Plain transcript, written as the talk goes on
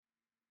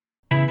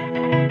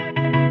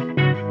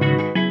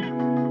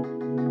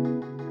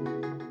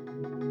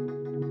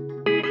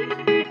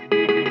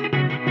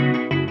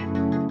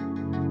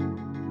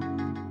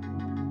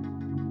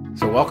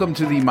welcome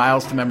to the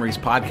Miles to Memories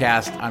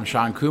podcast. I'm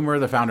Sean Coomer,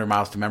 the founder of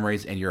Miles to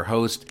Memories, and your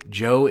host.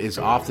 Joe is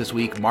off this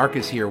week. Mark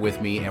is here with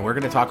me, and we're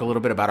going to talk a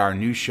little bit about our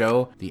new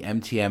show, the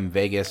MTM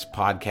Vegas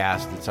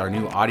podcast. It's our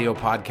new audio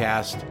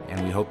podcast,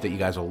 and we hope that you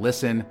guys will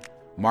listen.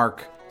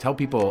 Mark, tell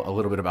people a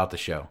little bit about the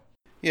show.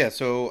 Yeah,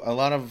 so a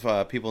lot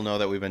of people know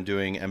that we've been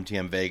doing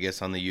MTM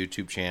Vegas on the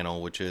YouTube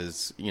channel, which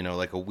is,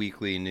 like a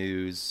weekly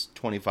news,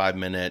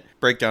 25-minute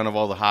breakdown of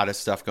all the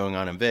hottest stuff going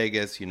on in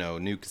Vegas,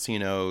 new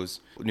casinos,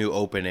 new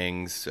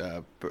openings,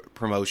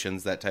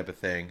 promotions, that type of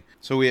thing.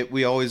 So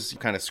we always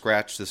kind of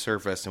scratch the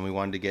surface, and we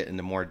wanted to get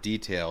into more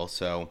detail.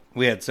 So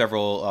we had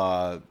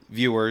several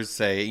viewers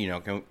say,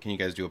 can you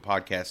guys do a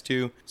podcast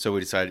too? So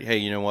we decided, hey,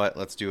 you know what?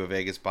 Let's do a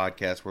Vegas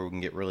podcast where we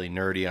can get really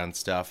nerdy on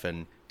stuff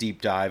and deep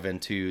dive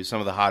into some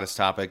of the hottest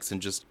topics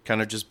and just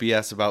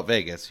BS about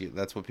Vegas.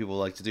 That's what people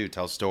like to do,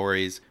 tell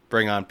stories,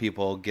 bring on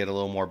people, get a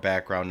little more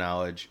background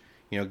knowledge,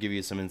 give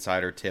you some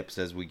insider tips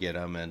as we get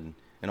them and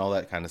all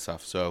that kind of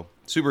stuff. So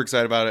super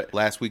excited about it.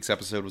 Last week's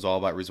episode was all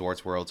about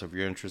Resorts World, so if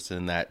you're interested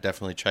in that,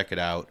 definitely check it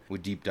out. We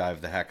deep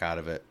dive the heck out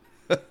of it.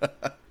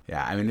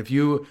 Yeah, I mean, if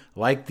you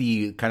like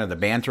the kind of the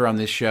banter on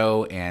this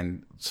show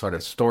and sort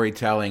of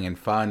storytelling and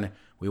fun,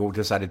 we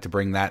decided to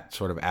bring that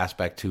sort of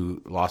aspect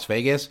to Las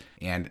Vegas,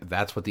 and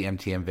that's what the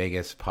MTM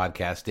Vegas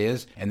podcast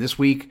is. And this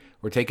week,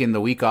 we're taking the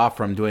week off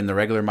from doing the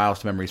regular Miles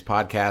to Memories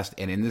podcast,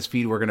 and in this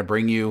feed, we're going to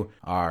bring you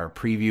our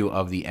preview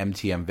of the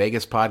MTM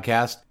Vegas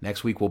podcast.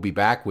 Next week, we'll be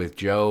back with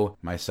Joe,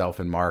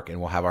 myself, and Mark, and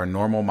we'll have our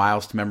normal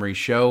Miles to Memories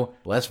show.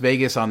 Less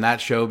Vegas on that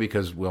show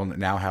because we'll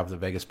now have the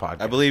Vegas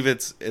podcast. I believe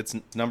it's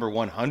number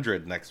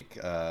 100 next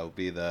week. Will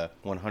be the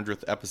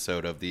 100th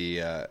episode of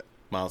the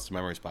Miles to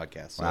Memories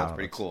podcast. So wow, that's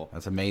pretty cool.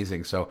 That's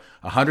amazing. So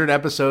 100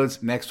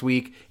 episodes next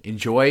week.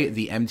 Enjoy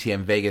the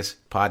MTM Vegas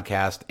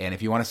podcast. And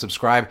if you want to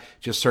subscribe,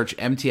 just search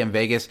MTM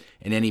Vegas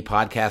in any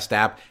podcast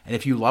app. And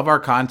if you love our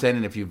content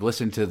and if you've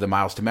listened to the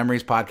Miles to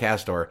Memories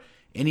podcast or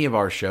any of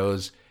our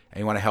shows and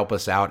you want to help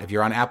us out, if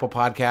you're on Apple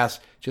Podcasts,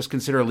 just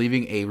consider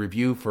leaving a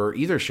review for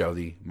either show,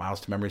 the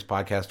Miles to Memories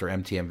podcast or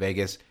MTM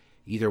Vegas.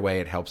 Either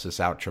way, it helps us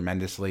out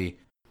tremendously.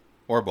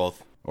 Or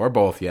both. Or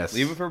both, yes.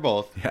 Leave it for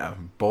both. Yeah,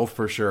 both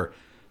for sure.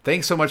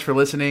 Thanks so much for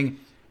listening.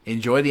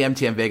 Enjoy the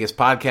MTM Vegas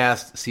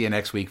podcast. See you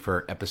next week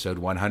for episode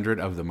 100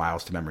 of the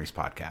Miles to Memories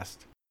podcast.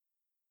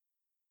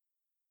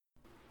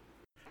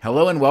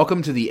 Hello and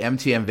welcome to the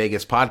MTM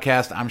Vegas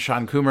podcast. I'm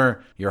Sean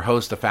Coomer, your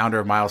host, the founder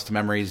of Miles to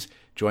Memories,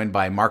 joined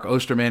by Mark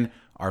Osterman,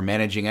 our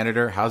managing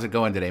editor. How's it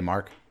going today,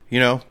 Mark?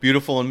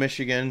 Beautiful in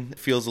Michigan. It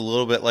feels a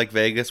little bit like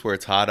Vegas where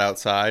it's hot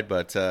outside,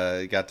 but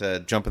got to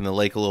jump in the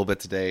lake a little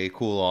bit today,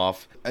 cool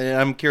off. And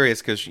I'm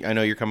curious because I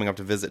know you're coming up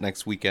to visit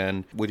next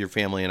weekend with your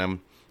family, and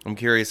I'm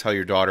curious how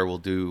your daughter will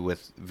do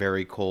with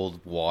very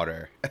cold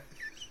water.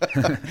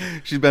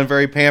 She's been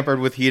very pampered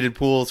with heated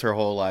pools her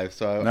whole life,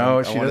 so I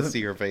want to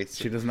see her face.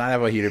 She does not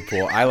have a heated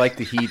pool. I like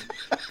to heat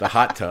the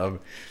hot tub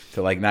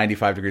to like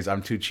 95 degrees.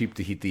 I'm too cheap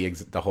to heat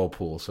the whole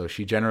pool, so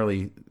she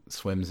generally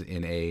swims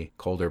in a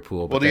colder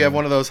pool. Well, do you have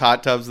one of those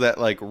hot tubs that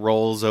like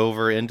rolls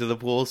over into the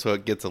pool so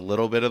it gets a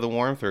little bit of the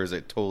warmth, or is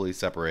it totally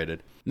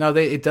separated? No,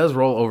 it does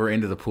roll over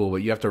into the pool,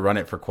 but you have to run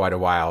it for quite a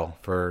while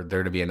for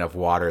there to be enough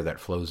water that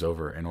flows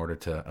over in order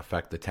to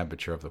affect the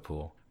temperature of the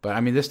pool. But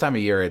I mean, this time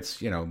of year,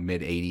 it's,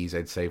 mid 80s,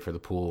 I'd say, for the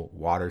pool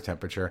water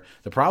temperature.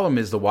 The problem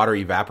is the water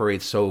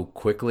evaporates so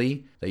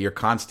quickly that you're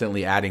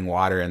constantly adding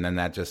water, and then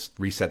that just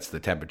resets the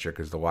temperature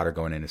because the water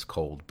going in is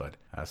cold. But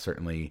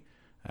certainly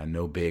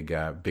no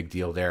big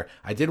deal there.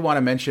 I did want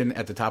to mention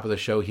at the top of the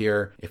show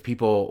here, if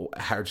people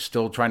are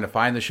still trying to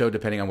find the show,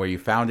 depending on where you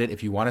found it,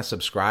 if you want to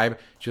subscribe,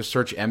 just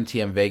search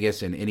MTM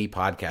Vegas in any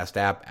podcast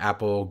app,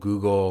 Apple,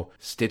 Google,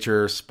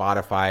 Stitcher,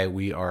 Spotify.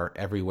 We are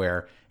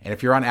everywhere. And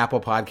if you're on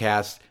Apple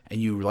Podcasts and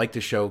you like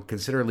the show,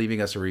 consider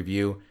leaving us a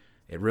review.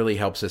 It really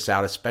helps us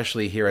out,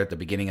 especially here at the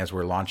beginning as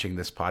we're launching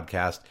this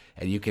podcast.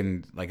 And you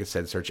can, like I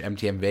said, search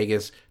MTM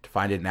Vegas to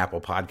find it in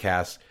Apple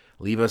Podcasts.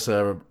 Leave us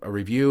a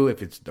review.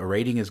 If it's a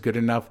rating is good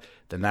enough,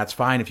 then that's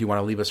fine. If you want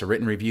to leave us a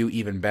written review,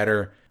 even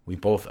better. We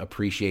both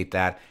appreciate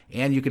that.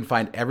 And you can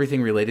find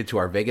everything related to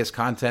our Vegas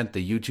content,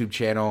 the YouTube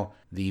channel,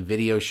 the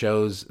video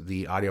shows,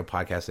 the audio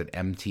podcast at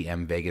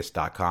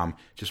mtmvegas.com.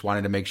 Just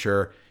wanted to make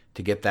sure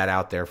to get that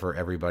out there for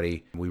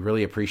everybody. We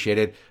really appreciate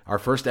it. Our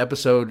first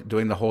episode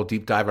doing the whole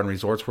deep dive on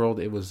Resorts World,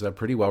 it was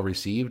pretty well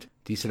received.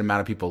 Decent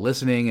amount of people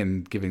listening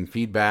and giving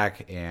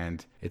feedback.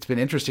 And it's been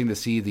interesting to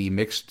see the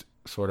mixed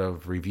sort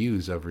of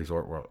reviews of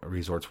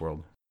Resorts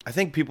World. I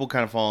think people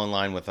kind of fall in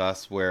line with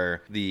us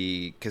where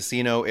the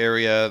casino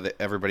area, that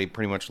everybody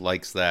pretty much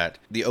likes that.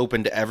 The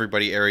open to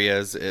everybody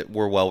areas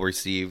were well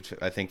received,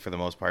 I think, for the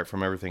most part,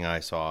 from everything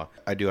I saw.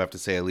 I do have to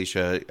say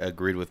Alicia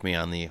agreed with me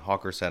on the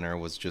Hawker Center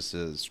was just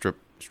a strip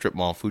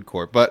mall food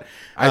court. But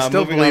I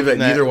still believe that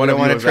neither one of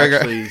you was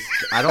actually...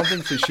 I don't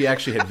think that she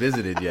actually had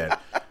visited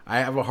yet. I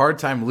have a hard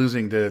time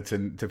losing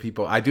to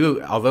people. I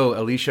do, although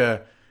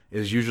Alicia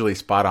is usually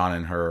spot on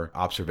in her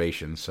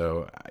observations.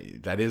 So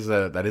that is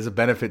a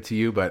benefit to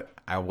you, but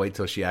I'll wait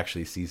till she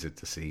actually sees it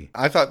to see.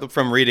 I thought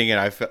from reading it,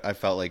 I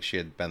felt like she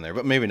had been there,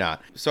 but maybe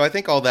not. So I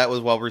think all that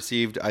was well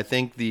received. I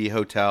think the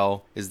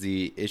hotel is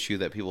the issue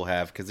that people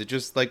have, because it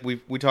just, like we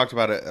talked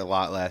about it a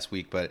lot last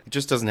week, but it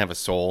just doesn't have a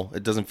soul.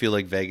 It doesn't feel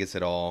like Vegas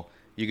at all.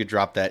 You could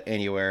drop that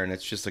anywhere, and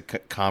it's just a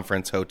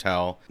conference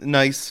hotel.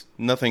 Nice,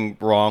 nothing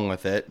wrong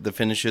with it. The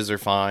finishes are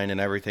fine and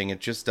everything. It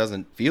just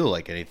doesn't feel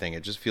like anything.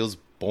 It just feels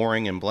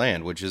boring and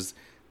bland, which is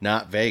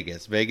not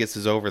Vegas. Vegas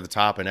is over the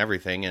top and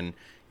everything, and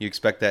you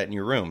expect that in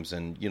your rooms,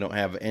 and you don't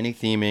have any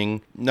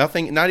theming,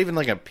 nothing, not even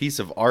like a piece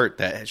of art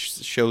that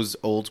shows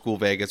old school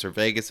Vegas or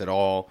Vegas at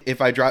all.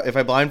 If I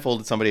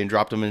blindfolded somebody and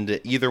dropped them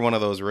into either one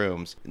of those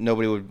rooms,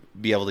 nobody would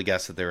be able to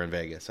guess that they're in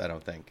Vegas, I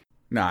don't think.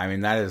 No, I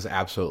mean, that is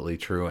absolutely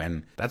true.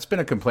 And that's been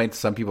a complaint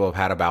some people have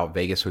had about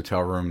Vegas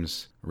hotel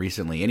rooms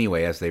recently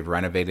anyway, as they've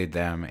renovated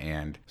them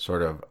and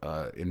sort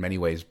of, in many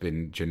ways,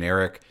 been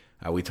generic.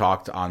 We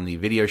talked on the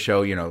video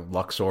show,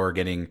 Luxor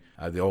getting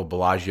the old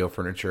Bellagio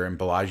furniture, and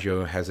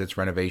Bellagio has its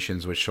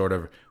renovations, which sort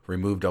of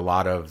removed a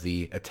lot of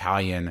the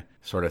Italian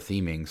sort of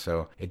theming.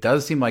 So it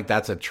does seem like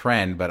that's a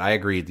trend, but I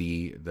agree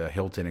the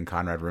Hilton and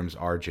Conrad rooms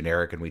are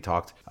generic, and we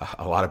talked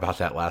a lot about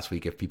that last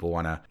week if people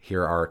want to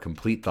hear our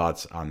complete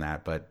thoughts on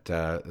that. But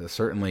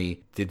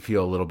certainly did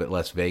feel a little bit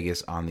less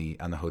Vegas on the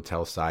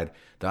hotel side.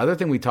 The other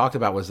thing we talked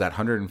about was that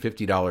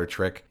 $150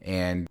 trick,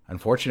 and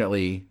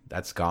unfortunately,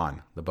 that's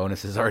gone. The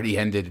bonus has already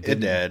ended.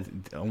 It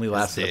did. It only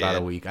lasted about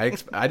a week.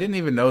 I didn't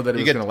even know that it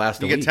was going to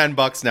last a week. You get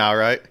 $10 now,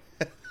 right?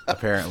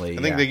 Apparently,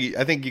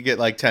 I think you get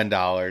like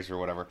 $10 or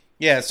whatever.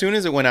 Yeah, as soon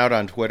as it went out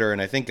on Twitter,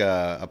 and I think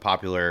a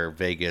popular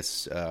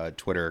Vegas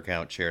Twitter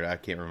account shared, I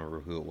can't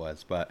remember who it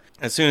was, but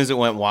as soon as it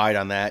went wide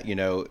on that,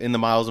 in the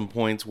miles and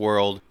points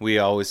world, we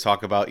always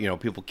talk about,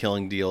 people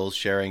killing deals,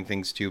 sharing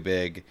things too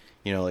big.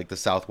 Like the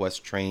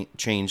Southwest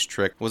change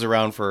trick was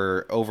around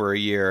for over a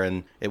year,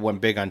 and it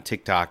went big on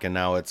TikTok, and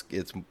now it's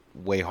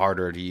way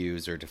harder to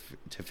use or to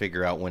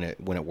figure out when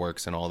it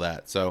works and all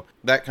that. So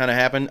that kind of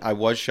happened. I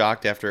was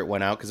shocked after it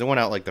went out, because it went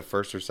out like the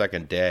first or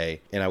second day,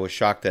 and I was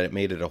shocked that it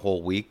made it a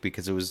whole week,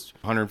 because it was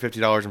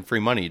 $150 in free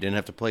money. You didn't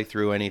have to play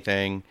through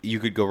anything. You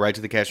could go right to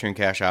the cashier and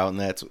cash out, and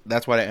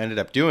that's what I ended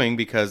up doing,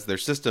 because their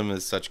system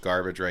is such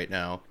garbage right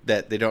now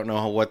that they don't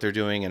know what they're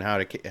doing and how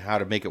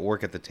to make it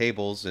work at the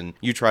tables. And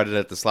you tried it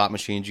at the slot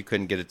machines, you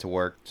couldn't get it to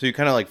work, so you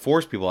kind of like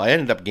force people. I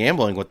ended up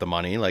gambling with the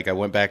money. Like, I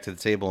went back to the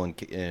table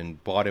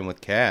and bought in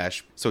with cash.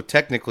 So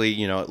technically,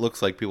 it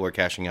looks like people are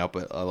cashing out,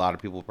 but a lot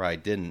of people probably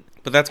didn't.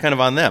 But that's kind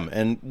of on them.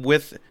 And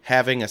with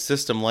having a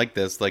system like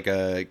this, like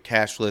a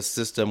cashless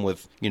system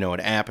with, an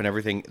app and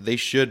everything, they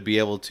should be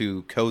able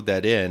to code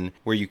that in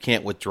where you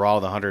can't withdraw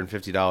the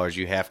 $150.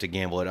 You have to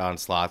gamble it on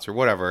slots or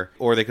whatever.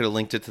 Or they could have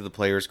linked it to the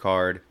player's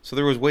card. So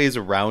there was ways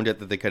around it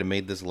that they could have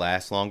made this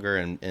last longer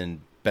and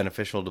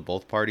beneficial to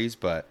both parties.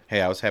 But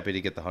hey, I was happy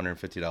to get the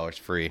 $150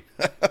 free.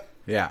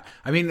 Yeah.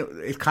 I mean,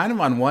 it's kind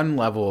of on one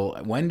level,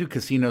 when do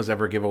casinos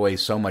ever give away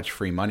so much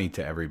free money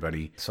to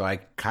everybody? So I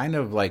kind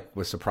of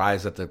was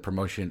surprised that the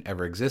promotion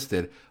ever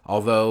existed.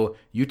 Although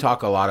you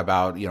talk a lot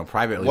about,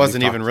 privately. It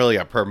wasn't even really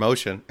a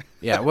promotion.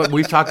 Yeah. Well,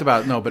 we've talked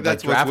about, but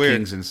that's like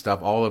DraftKings and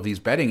stuff, all of these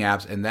betting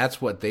apps, and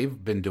that's what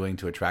they've been doing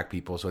to attract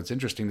people. So it's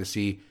interesting to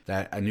see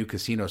that a new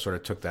casino sort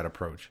of took that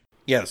approach.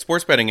 Yeah, the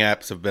sports betting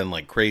apps have been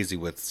like crazy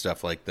with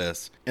stuff like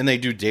this. And they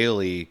do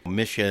daily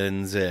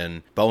missions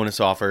and bonus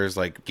offers,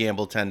 like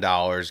gamble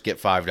 $10,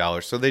 get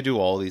 $5. So they do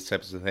all these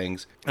types of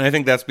things. And I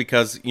think that's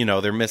because,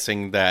 they're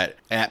missing that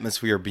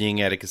atmosphere of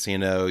being at a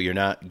casino. You're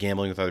not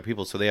gambling with other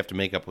people. So they have to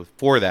make up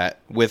for that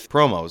with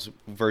promos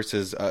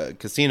versus a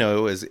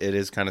casino. It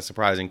is kind of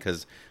surprising,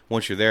 because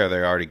once you're there,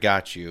 they already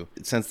got you.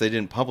 Since they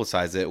didn't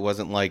publicize it, it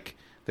wasn't like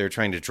they were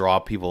trying to draw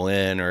people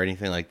in or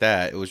anything like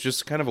that. It was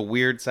just kind of a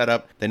weird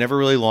setup. They never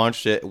really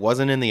launched it. It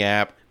wasn't in the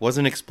app.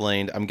 Wasn't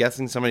explained. I'm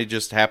guessing somebody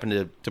just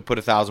happened to put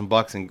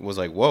 $1,000 and was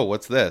like, whoa,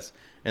 what's this?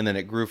 And then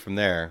it grew from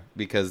there,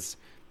 because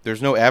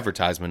there's no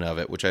advertisement of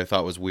it, which I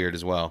thought was weird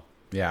as well.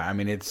 Yeah, I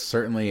mean, it's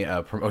certainly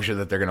a promotion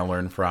that they're going to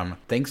learn from.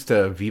 Thanks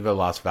to Viva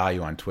Las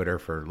Value on Twitter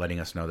for letting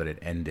us know that it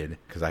ended,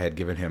 because I had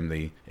given him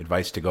the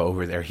advice to go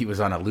over there. He was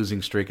on a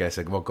losing streak. I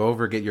said, well, go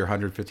over, get your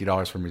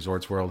 $150 from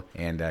Resorts World.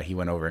 And he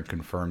went over and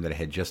confirmed that it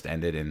had just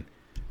ended and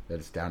that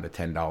it's down to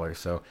 $10.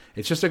 So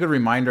it's just a good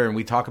reminder, and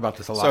we talk about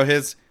this a lot. So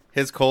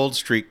his cold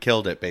streak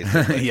killed it,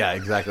 basically. Yeah,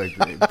 exactly.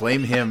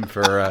 Blame him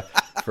for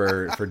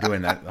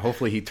doing that.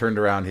 Hopefully he turned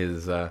around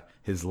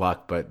his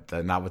luck,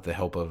 but not with the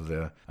help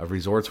of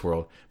Resorts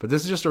World. But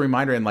this is just a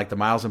reminder. In like the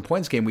Miles and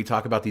Points game, we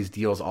talk about these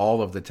deals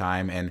all of the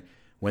time, and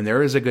when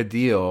there is a good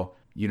deal,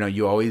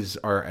 you always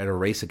are at a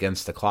race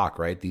against the clock,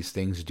 right? These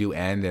things do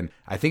end, and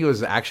I think it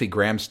was actually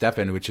Graham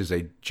Stephan, which is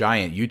a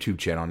giant YouTube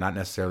channel, not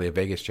necessarily a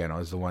Vegas channel,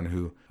 is the one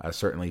who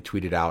certainly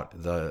tweeted out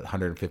the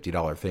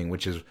 $150 thing,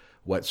 which is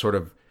what sort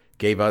of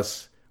gave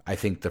us, I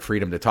think, the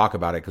freedom to talk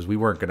about it, because we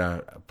weren't going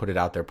to put it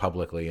out there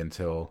publicly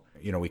until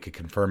we could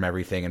confirm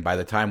everything. And by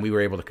the time we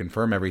were able to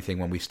confirm everything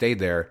when we stayed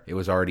there, it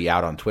was already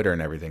out on Twitter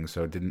and everything.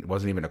 So it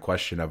wasn't even a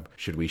question of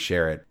should we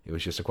share it. It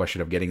was just a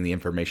question of getting the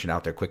information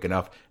out there quick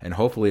enough. And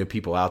hopefully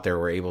people out there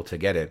were able to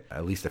get it,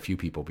 at least a few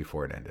people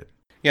before it ended.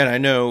 Yeah, and I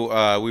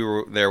know we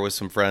were there with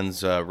some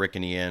friends, Rick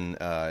and Ian.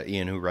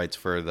 Ian, who writes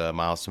for the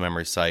Miles to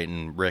Memory site,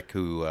 and Rick,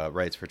 who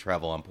writes for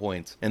Travel on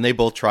Points. And they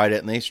both tried it,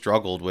 and they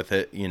struggled with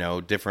it,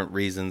 different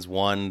reasons.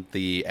 One,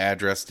 the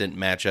address didn't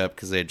match up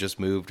because they had just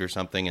moved or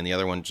something, and the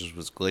other one just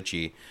was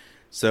glitchy.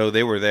 So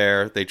they were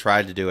there, they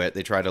tried to do it,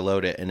 they tried to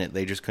load it, and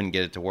they just couldn't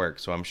get it to work.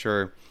 So I'm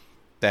sure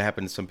that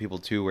happened to some people,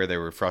 too, where they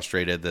were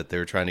frustrated that they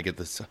were trying to get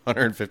this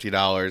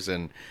 $150.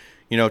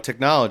 And,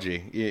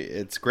 technology,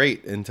 it's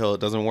great until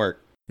it doesn't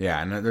work. Yeah,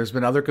 and there's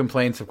been other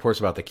complaints, of course,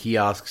 about the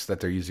kiosks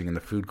that they're using in the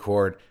food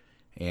court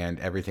and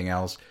everything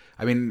else.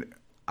 I mean,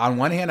 on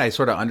one hand, I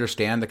sort of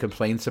understand the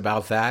complaints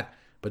about that,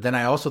 but then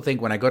I also think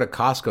when I go to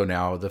Costco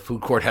now, the food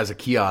court has a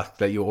kiosk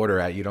that you order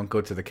at. You don't go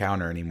to the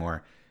counter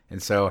anymore.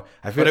 And so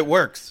I feel... But it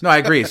works. No, I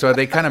agree. So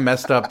they kind of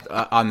messed up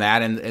on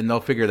that, and they'll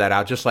figure that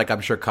out, just like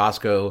I'm sure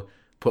Costco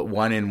put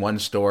one in one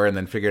store and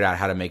then figured out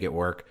how to make it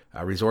work.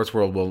 Resorts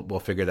World will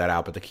figure that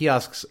out. But the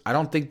kiosks, I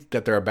don't think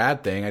that they're a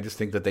bad thing. I just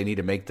think that they need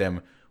to make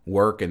them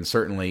work, and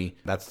certainly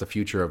that's the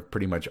future of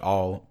pretty much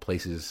all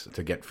places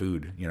to get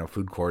food.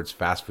 Food courts,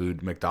 fast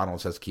food,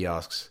 McDonald's has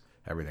kiosks,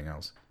 everything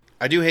else.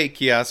 I do hate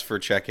kiosks for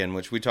check-in,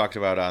 which we talked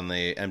about on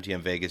the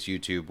MTM Vegas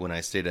YouTube when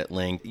I stayed at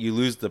Link. You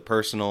lose the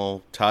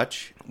personal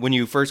touch. When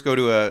you first go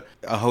to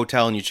a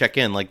hotel and you check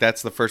in, like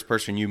that's the first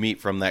person you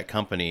meet from that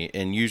company,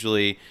 and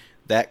usually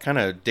that kind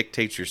of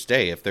dictates your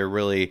stay. If they're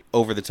really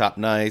over-the-top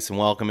nice and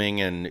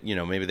welcoming and,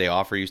 maybe they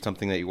offer you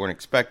something that you weren't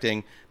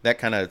expecting, that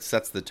kind of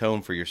sets the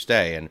tone for your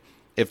stay. And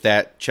if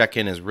that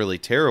check-in is really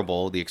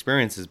terrible, the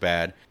experience is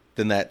bad,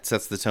 then that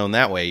sets the tone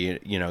that way.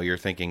 You're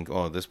thinking,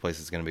 oh, this place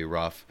is going to be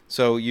rough.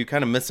 So you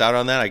kind of miss out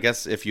on that. I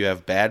guess if you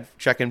have bad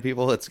check-in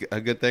people, it's a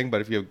good thing.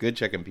 But if you have good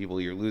check-in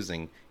people, you're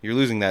losing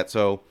that.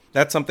 So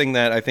that's something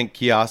that I think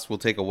kiosks will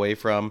take away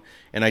from.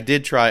 And I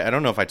did try, I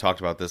don't know if I talked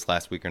about this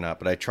last week or not,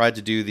 but I tried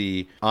to do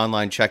the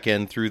online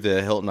check-in through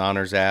the Hilton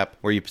Honors app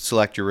where you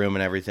select your room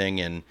and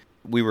everything. And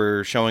we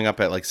were showing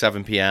up at like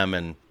 7 p.m.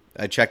 and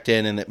I checked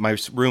in and my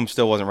room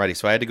still wasn't ready,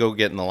 so I had to go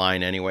get in the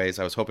line anyways.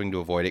 I was hoping to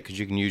avoid it because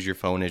you can use your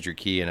phone as your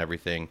key and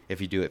everything. If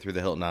you do it through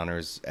the Hilton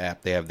Honors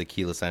app, they have the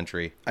keyless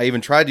entry. I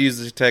even tried to use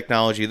the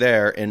technology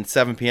there, and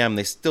 7 p.m.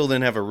 they still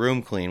didn't have a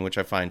room clean, which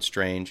I find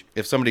strange.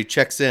 If somebody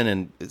checks in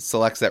and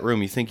selects that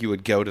room, you think you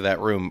would go to that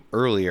room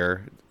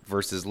earlier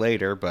versus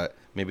later, but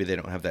maybe they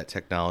don't have that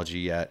technology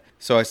yet.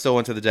 So I still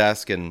went to the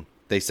desk and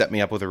they set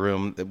me up with a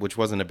room, which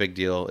wasn't a big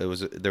deal.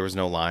 There was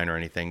no line or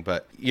anything.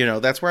 But,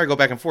 that's where I go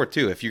back and forth,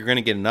 too. If you're going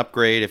to get an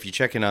upgrade, if you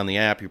check in on the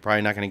app, you're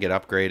probably not going to get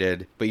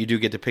upgraded. But you do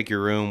get to pick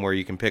your room where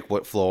you can pick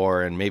what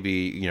floor and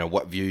maybe,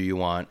 what view you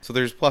want. So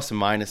there's plus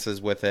and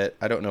minuses with it.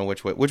 I don't know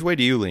which way. Which way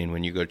do you lean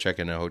when you go check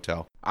in a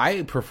hotel?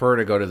 I prefer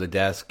to go to the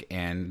desk,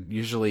 and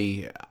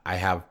usually I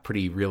have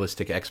pretty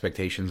realistic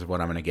expectations of what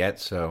I'm going to get.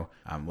 So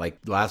like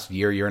last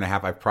year and a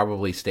half, I've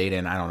probably stayed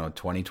in,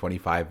 20,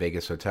 25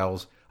 Vegas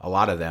hotels. A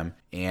lot of them,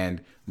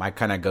 and my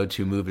kind of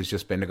go-to move has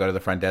just been to go to the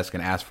front desk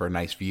and ask for a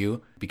nice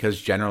view,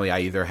 because generally I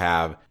either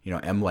have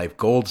M Life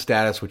Gold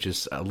status, which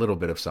is a little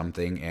bit of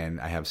something, and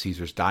I have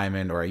Caesars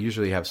Diamond, or I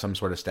usually have some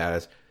sort of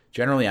status.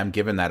 Generally I'm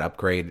given that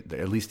upgrade,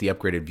 at least the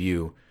upgraded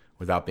view,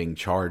 without being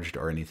charged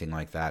or anything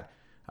like that.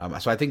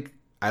 So I think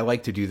I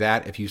like to do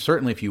that. If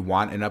you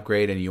want an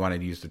upgrade and you want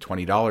to use the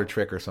 $20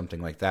 trick or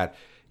something like that,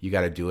 you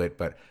got to do it.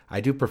 But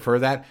I do prefer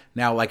that.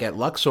 Now, like at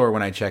Luxor,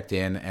 when I checked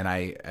in, and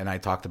I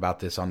talked about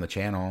this on the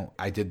channel,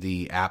 I did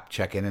the app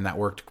check-in, and that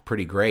worked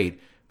pretty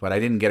great. But I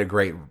didn't get a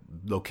great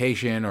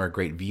location or a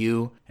great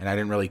view, and I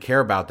didn't really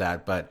care about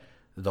that. But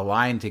the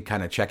line to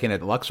kind of check in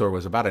at Luxor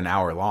was about an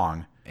hour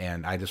long,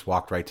 and I just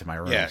walked right to my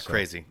room. Yeah, so,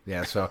 crazy.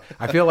 Yeah, so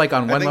I feel like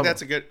on one level... I think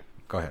that's a good...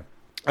 Go ahead.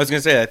 I was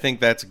going to say, I think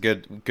that's a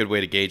good way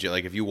to gauge it.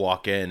 Like if you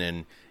walk in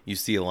and you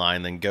see a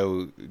line, then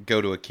go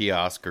to a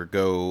kiosk or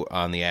go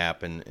on the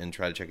app and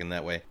try to check in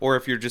that way. Or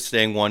if you're just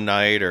staying one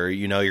night or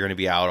you're going to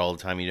be out all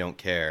the time, you don't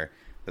care,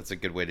 that's a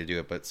good way to do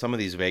it. But some of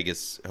these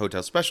Vegas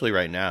hotels, especially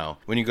right now,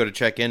 when you go to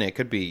check in, it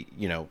could be,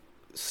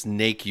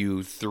 snake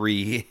you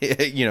 30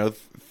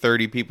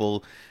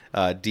 people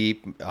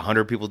deep,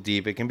 100 people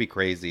deep. It can be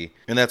crazy.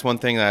 And that's one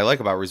thing that I like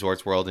about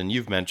Resorts World, and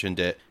you've mentioned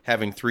it,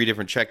 having 3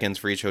 different check-ins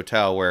for each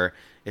hotel, where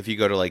if you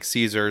go to like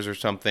Caesars or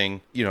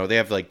something, they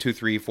have like 2,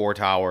 3, 4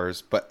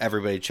 towers, but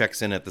everybody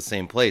checks in at the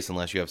same place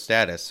unless you have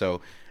status.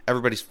 So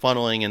everybody's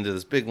funneling into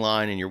this big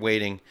line and you're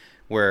waiting.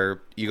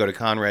 Where you go to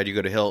Conrad, you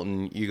go to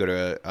Hilton, you go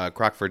to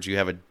Crockford's, you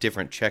have a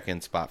different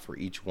check-in spot for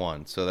each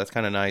one. So that's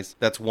kind of nice.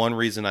 That's one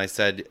reason I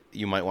said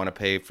you might want to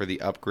pay for the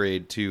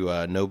upgrade to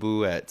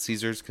Nobu at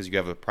Caesars, because you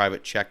have a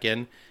private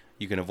check-in.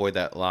 You can avoid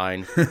that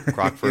line.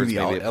 Crockford's,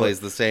 maybe it plays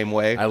the same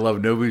way. I love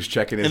Nobu's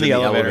check-in in the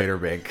elevator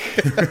bank.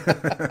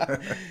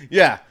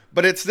 Yeah,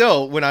 but it's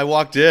still, when I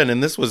walked in,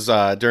 and this was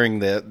during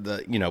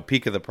the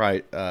peak of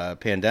the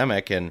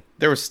pandemic, and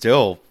there was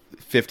still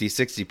 50,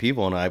 60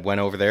 people, and I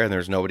went over there and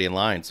there's nobody in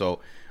line. So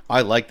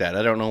I like that.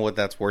 I don't know what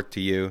that's worth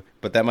to you,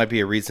 but that might be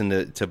a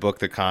reason to book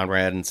the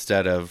Conrad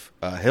instead of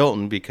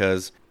Hilton,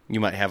 because you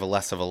might have a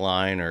less of a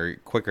line or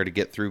quicker to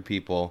get through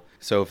people.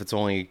 So if it's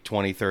only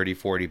 20, 30,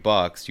 40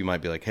 bucks, you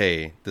might be like,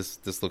 hey,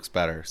 this looks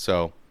better.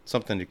 So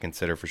something to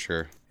consider for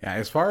sure. Yeah,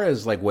 as far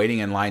as like waiting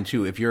in line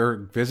too, if you're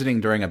visiting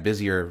during a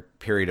busier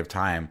period of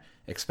time,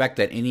 expect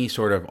that any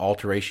sort of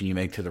alteration you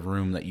make to the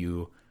room that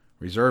you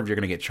reserved, you're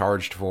going to get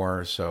charged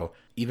for. So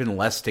even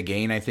less to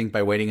gain, I think,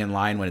 by waiting in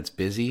line when it's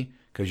busy,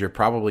 because you're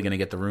probably going to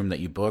get the room that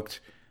you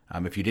booked.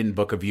 If you didn't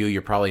book a view,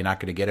 you're probably not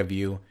going to get a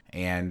view.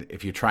 And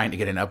if you're trying to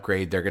get an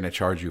upgrade, they're going to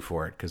charge you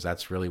for it, because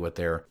that's really what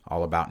they're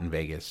all about in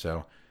Vegas.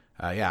 So,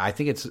 yeah, I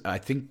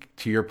think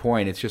to your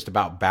point, it's just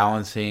about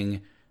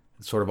balancing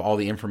sort of all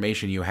the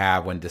information you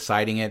have when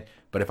deciding it.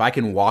 But if I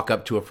can walk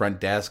up to a front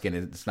desk and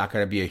it's not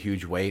going to be a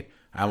huge wait,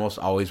 I almost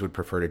always would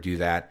prefer to do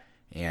that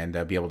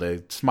and be able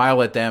to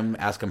smile at them,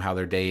 ask them how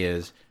their day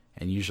is,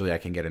 and usually I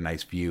can get a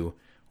nice view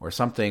or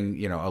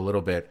something, a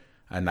little bit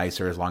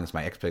nicer, as long as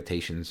my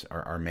expectations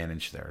are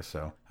managed there.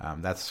 So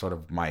that's sort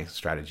of my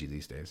strategy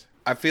these days.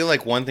 I feel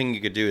like one thing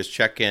you could do is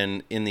check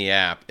in the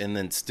app and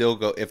then still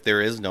go, if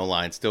there is no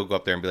line, still go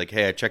up there and be like,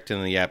 hey, I checked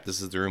in the app.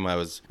 This is the room I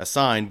was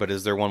assigned, but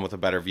is there one with a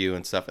better view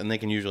and stuff? And they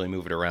can usually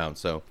move it around.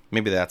 So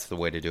maybe that's the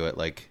way to do it.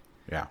 Like,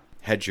 yeah,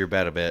 hedge your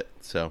bet a bit.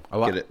 So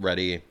get it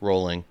ready,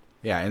 rolling.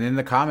 Yeah, and in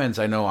the comments,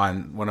 I know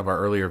on one of our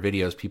earlier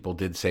videos, people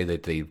did say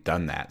that they've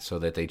done that, so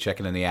that they check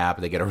in the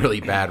app, they get a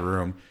really bad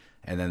room,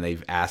 and then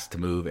they've asked to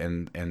move,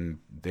 and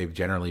they've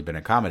generally been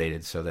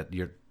accommodated. So that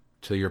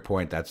to your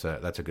point, that's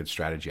a good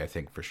strategy, I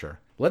think, for sure.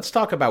 We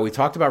talked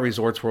about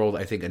Resorts World,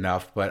 I think,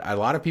 enough, but a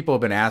lot of people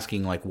have been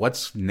asking, like,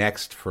 what's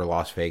next for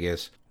Las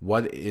Vegas?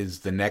 What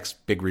is the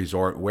next big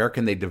resort? Where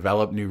can they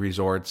develop new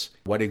resorts?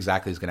 What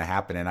exactly is going to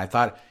happen? And I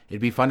thought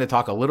it'd be fun to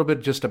talk a little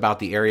bit just about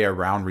the area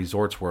around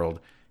Resorts World,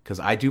 because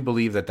I do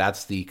believe that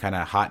that's the kind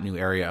of hot new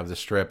area of the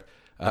Strip.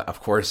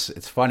 Of course,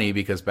 it's funny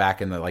because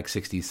back in the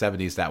 60s,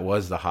 70s, that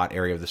was the hot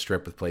area of the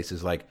Strip, with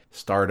places like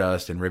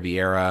Stardust and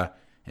Riviera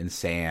and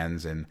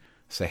Sands and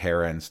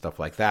Sahara and stuff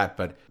like that.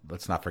 But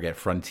let's not forget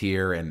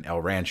Frontier and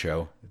El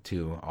Rancho,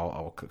 too,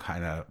 all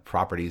kind of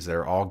properties that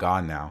are all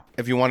gone now.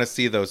 If you want to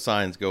see those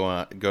signs,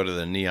 go to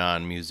the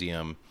Neon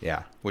Museum,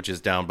 yeah, which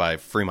is down by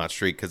Fremont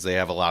Street, because they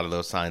have a lot of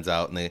those signs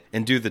out,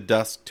 and do the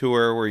dusk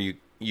tour where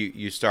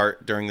you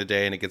start during the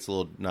day and it gets a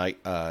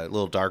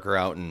little darker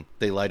out and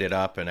they light it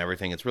up and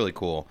everything. It's really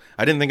cool.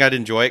 I didn't think I'd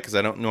enjoy it because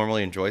I don't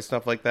normally enjoy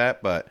stuff like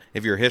that, but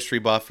if you're a history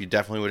buff, you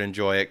definitely would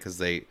enjoy it, because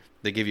they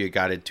give you a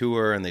guided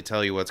tour and they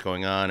tell you what's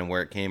going on and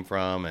where it came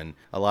from and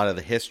a lot of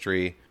the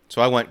history.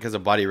 So I went because a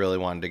buddy really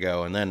wanted to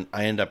go, and then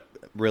I end up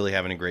really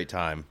having a great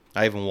time.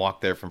 I even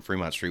walked there from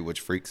Fremont Street, which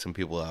freaks some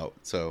people out.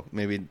 So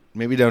maybe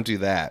don't do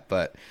that,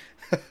 but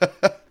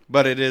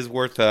but it is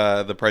worth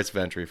the price of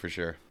entry for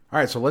sure. All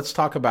right, so let's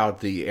talk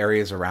about the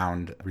areas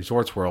around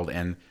Resorts World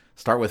and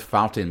start with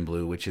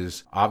Fontainebleau, which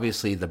is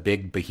obviously the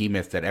big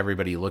behemoth that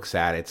everybody looks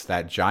at. It's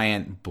that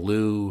giant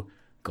blue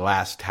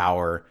glass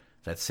tower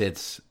that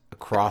sits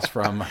across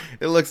from...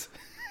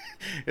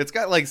 It's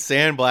got like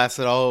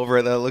sandblasted all over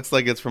it that looks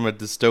like it's from a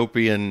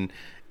dystopian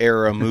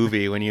era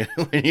movie when you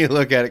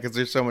look at it, because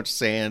there's so much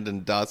sand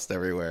and dust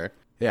everywhere.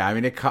 Yeah, I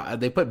mean,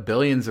 they put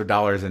billions of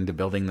dollars into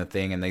building the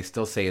thing, and they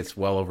still say it's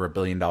well over $1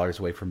 billion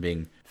away from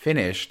being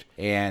finished.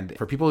 And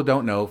for people who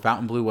don't know,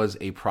 Fontainebleau was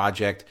a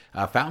project.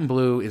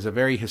 Fontainebleau is a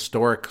very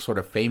historic, sort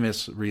of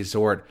famous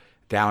resort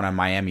down on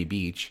Miami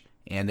Beach.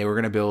 And they were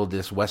going to build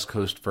this West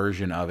Coast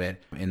version of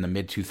it in the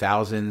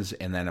mid-2000s.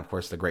 And then, of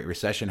course, the Great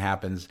Recession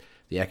happens,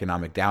 the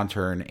economic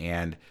downturn,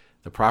 and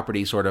the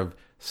property sort of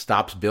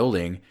stops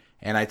building.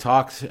 And I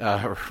talked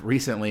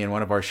recently in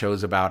one of our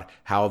shows about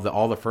how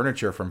all the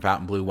furniture from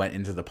Fontainebleau went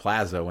into the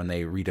plaza when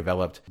they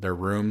redeveloped their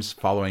rooms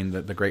following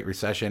the Great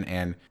Recession.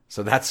 And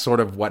so that's sort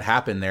of what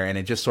happened there. And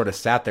it just sort of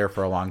sat there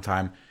for a long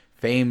time.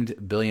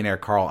 Famed billionaire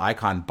Carl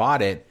Icahn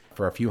bought it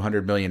for a few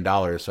 $100 million,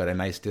 so at a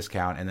nice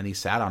discount. And then he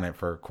sat on it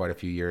for quite a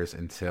few years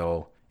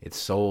until it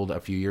sold a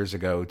few years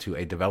ago to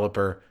a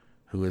developer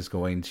who is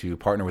going to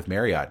partner with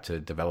Marriott to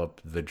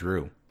develop the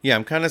Drew. Yeah,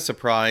 I'm kind of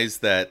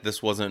surprised that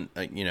this wasn't,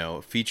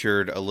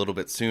 featured a little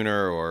bit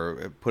sooner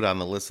or put on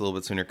the list a little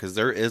bit sooner, because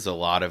there is a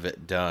lot of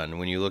it done.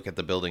 When you look at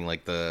the building,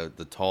 like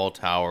the tall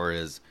tower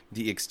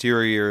the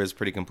exterior is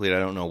pretty complete. I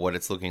don't know what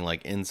it's looking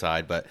like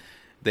inside, but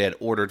they had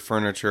ordered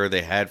furniture.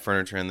 They had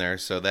furniture in there,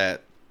 so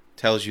that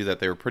tells you that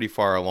they were pretty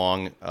far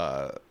along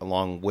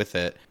with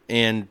it.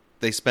 And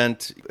they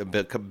spent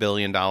 $1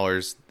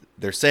 billion,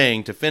 they're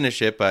saying, to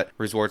finish it, but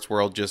Resorts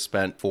World just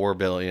spent $4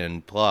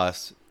 billion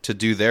plus to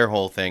do their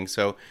whole thing.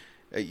 So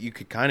you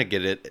could kind of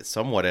get it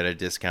somewhat at a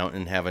discount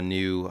and have a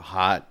new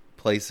hot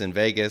place in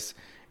Vegas,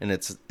 and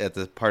it's at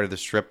the part of the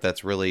Strip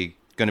that's really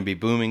going to be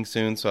booming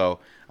soon. So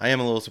I am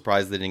a little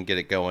surprised they didn't get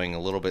it going a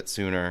little bit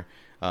sooner.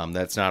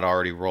 That's not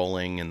already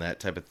rolling and that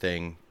type of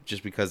thing,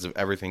 just because of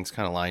everything's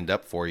kind of lined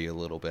up for you a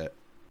little bit.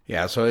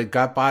 Yeah, so it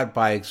got bought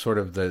by sort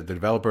of the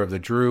developer of the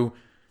Drew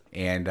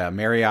and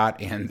Marriott,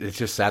 and it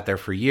just sat there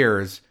for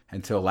years.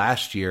 until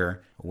last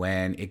year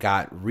when it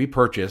got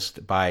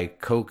repurchased by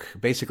Coke,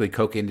 basically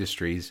Coke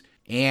Industries,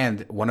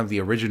 and one of the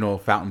original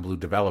Fontainebleau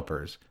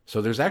developers.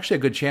 So there's actually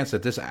a good chance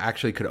that this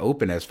actually could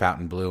open as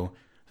Fontainebleau,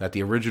 that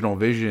the original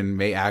vision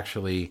may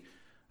actually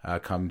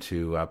come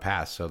to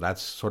pass. So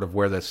that's sort of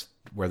where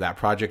that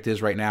project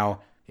is right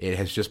now. It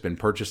has just been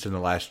purchased in the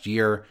last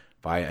year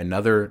by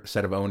another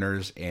set of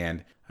owners,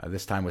 and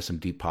this time with some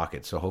deep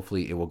pockets. So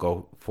hopefully it will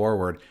go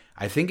forward.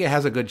 I think it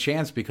has a good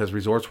chance because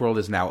Resorts World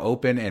is now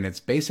open, and it's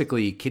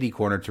basically kitty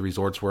corner to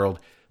Resorts World.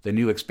 The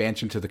new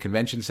expansion to the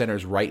convention center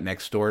is right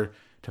next door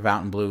to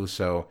Fontainebleau.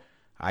 So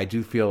I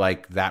do feel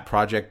like that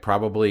project,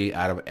 probably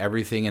out of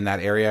everything in that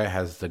area,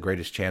 has the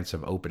greatest chance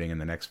of opening in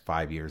the next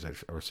 5 years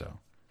or so.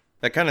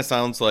 That kind of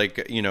sounds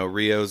like,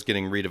 Rio's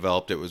getting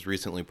redeveloped. It was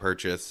recently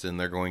purchased, and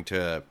they're going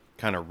to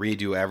kind of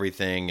redo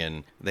everything,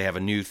 and they have a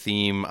new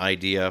theme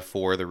idea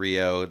for the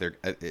Rio. They're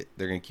going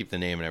to keep the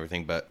name and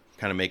everything, but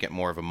kind of make it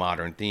more of a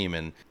modern theme.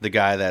 And the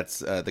guy that's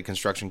the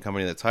construction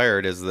company that's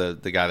hired is the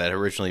guy that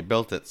originally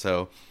built it.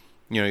 So,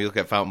 you look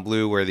at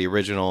Fontainebleau, where the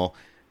original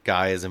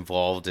guy is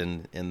involved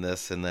in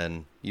this, and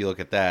then you look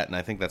at that, and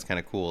I think that's kind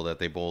of cool that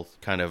they both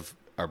kind of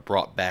are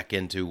brought back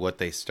into what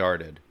they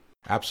started.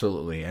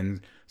 Absolutely.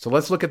 And so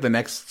let's look at the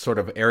next sort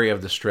of area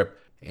of the Strip,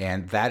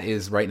 and that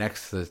is right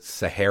next to the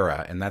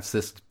Sahara, and that's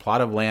this plot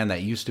of land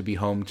that used to be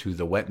home to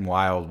the Wet and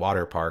Wild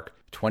Water Park.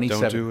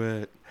 Don't do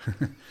it.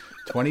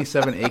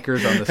 27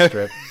 acres on the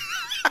Strip.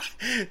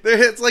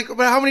 It's like,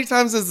 but how many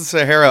times has the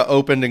Sahara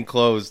opened and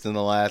closed in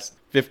the last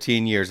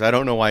 15 years? I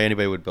don't know why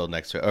anybody would build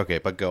next to it. Okay,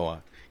 but go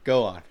on.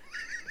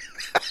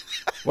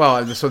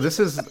 Well, so this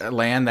is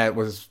land that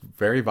was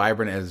very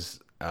vibrant as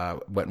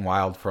Wet and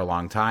Wild for a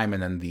long time,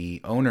 and then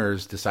the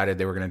owners decided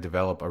they were going to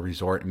develop a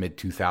resort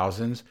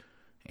mid-2000s,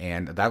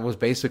 and that was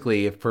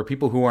basically, for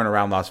people who weren't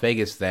around Las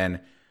Vegas then,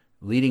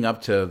 leading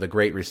up to the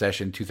Great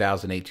Recession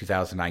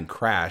 2008-2009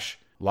 crash,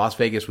 Las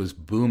Vegas was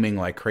booming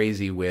like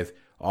crazy with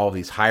all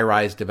these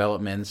high-rise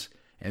developments,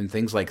 and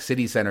things like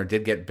City Center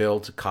did get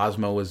built.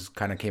 Cosmo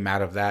came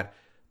out of that,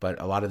 but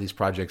a lot of these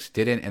projects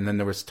didn't. And then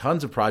there was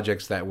tons of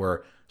projects that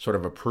were sort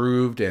of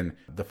approved and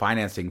the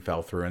financing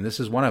fell through, and this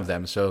is one of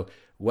them. So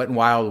Wet and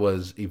Wild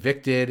was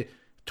evicted,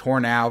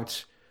 torn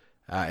out,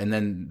 and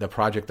then the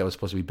project that was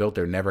supposed to be built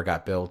there never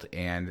got built,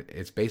 and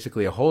it's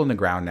basically a hole in the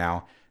ground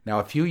now. Now,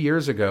 a few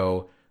years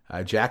ago,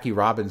 Jackie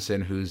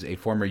Robinson, who's a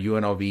former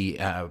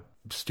UNLV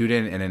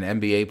student and an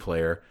NBA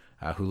player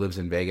who lives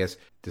in Vegas,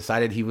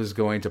 decided he was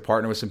going to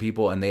partner with some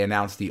people, and they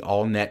announced the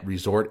All-Net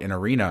Resort and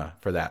Arena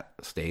for that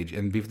stage.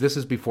 And this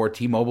is before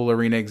T-Mobile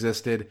Arena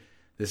existed.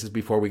 This is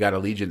before we got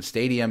Allegiant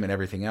Stadium and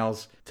everything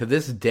else. To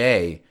this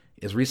day,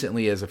 as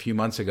recently as a few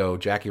months ago,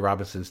 Jackie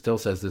Robinson still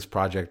says this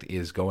project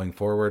is going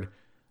forward.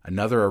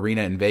 Another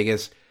arena in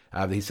Vegas.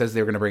 He says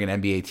they're going to bring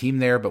an NBA team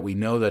there, but we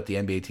know that the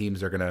NBA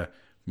teams are going to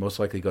most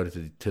likely go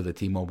to the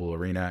T-Mobile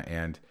Arena,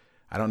 and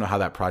I don't know how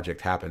that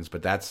project happens,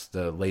 but that's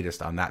the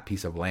latest on that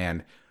piece of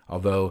land.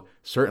 Although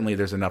certainly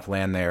there's enough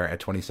land there at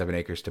 27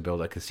 acres to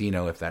build a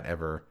casino if that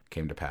ever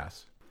came to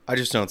pass. I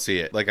just don't see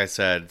it. Like I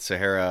said,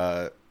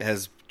 Sahara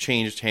has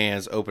changed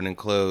hands, opened and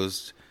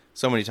closed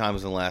so many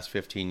times in the last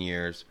 15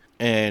 years.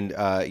 And,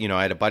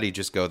 I had a buddy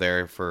just go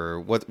there for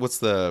what's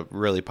the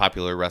really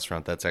popular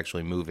restaurant that's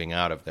actually moving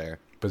out of there?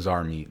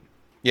 Bazaar Meat.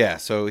 Yeah,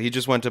 so he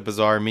just went to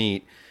Bazaar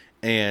Meat,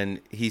 and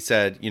he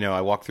said,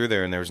 I walked through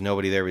there and there was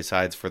nobody there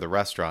besides for the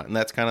restaurant. And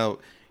that's kind of,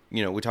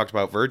 we talked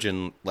about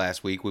Virgin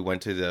last week. We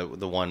went to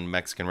the one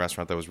Mexican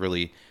restaurant that was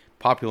really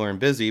popular and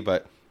busy,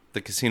 but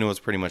the casino was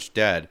pretty much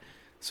dead.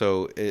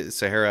 So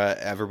Sahara,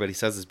 everybody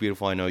says it's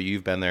beautiful. I know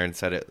you've been there and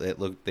said it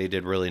looked, they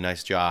did a really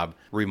nice job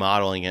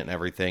remodeling it and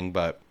everything,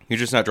 but you're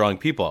just not drawing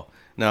people.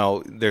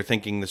 Now, they're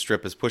thinking the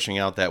Strip is pushing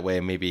out that way.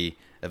 Maybe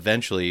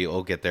eventually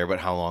it'll get there, but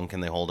how long can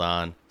they hold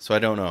on? So I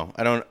don't know.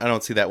 I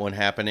don't see that one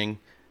happening.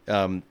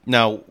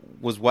 Now,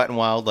 was Wet and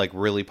Wild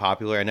really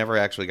popular? I never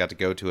actually got to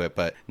go to it,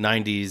 but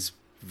 90s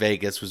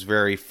Vegas was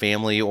very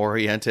family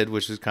oriented,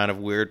 which is kind of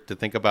weird to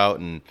think about.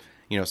 And,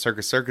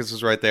 Circus Circus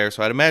was right there.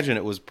 So I'd imagine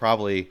it was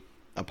probably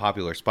a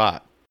popular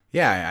spot.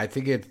 Yeah, I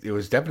think it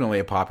was definitely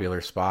a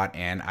popular spot,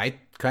 and I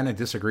kind of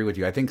disagree with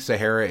you. I think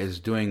Sahara is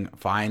doing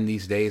fine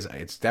these days.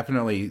 It's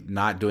definitely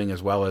not doing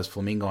as well as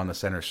Flamingo on the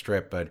center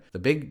strip, but the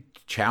big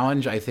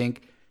challenge, I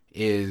think,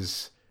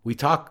 is we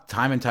talk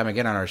time and time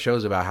again on our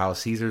shows about how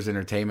Caesars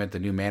Entertainment, the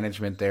new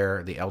management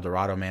there, the El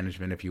Dorado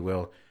management, if you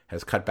will,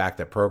 has cut back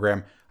that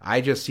program.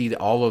 I just see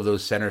all of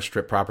those center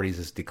strip properties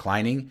as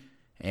declining,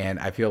 and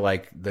I feel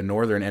like the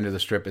northern end of the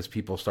strip, as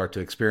people start to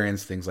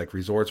experience things like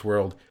Resorts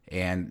World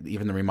and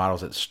even the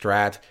remodels at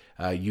Strat,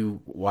 you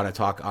want to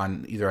talk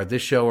on either on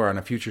this show or on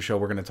a future show,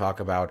 we're going to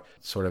talk about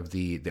sort of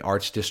the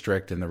arts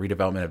district and the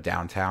redevelopment of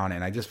downtown.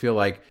 And I just feel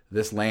like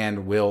this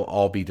land will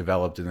all be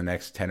developed in the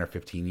next 10 or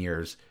 15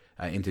 years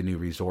into new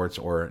resorts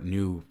or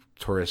new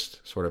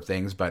tourist sort of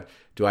things. But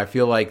do I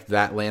feel like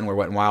that land where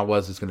Wet and Wild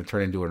was is going to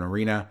turn into an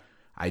arena?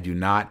 I do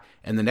not.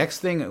 And the next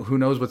thing, who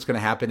knows what's going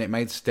to happen? It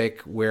might stick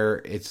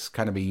where it's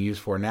kind of being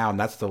used for now, and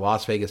that's the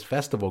Las Vegas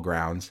Festival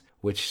grounds,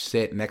 which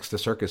sit next to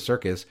Circus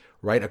Circus,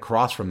 right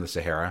across from the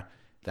Sahara.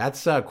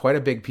 That's quite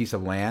a big piece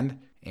of land,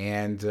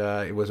 and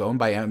it was owned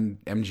by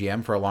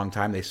MGM for a long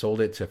time. They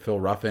sold it to Phil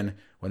Ruffin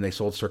when they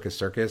sold Circus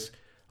Circus.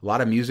 A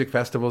lot of music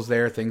festivals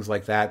there, things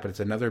like that, but it's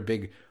another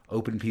big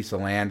open piece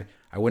of land.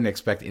 I wouldn't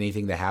expect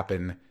anything to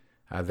happen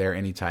there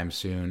anytime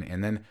soon.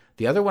 And then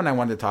the other one I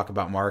wanted to talk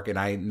about, Mark, and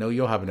I know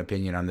you'll have an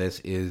opinion on this,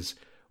 is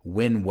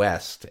Wynn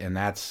West, and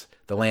that's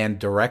the land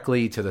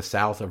directly to the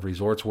south of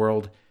Resorts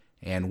World.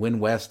 And Wynn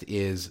West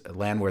is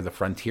land where the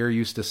Frontier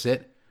used to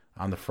sit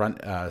on the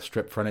front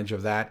strip frontage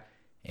of that.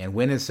 And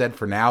Wynn has said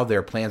for now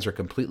their plans are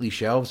completely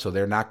shelved, so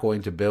they're not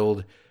going to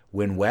build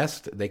Wynn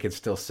West. They could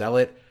still sell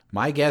it.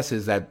 My guess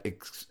is that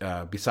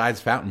besides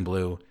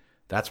Fontainebleau,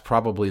 that's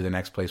probably the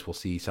next place we'll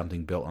see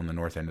something built on the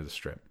north end of the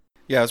Strip.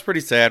 Yeah, it was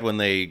pretty sad when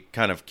they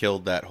kind of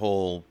killed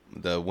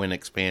the Wynn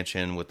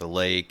expansion with the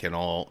lake and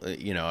all.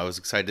 I was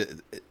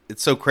excited.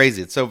 It's so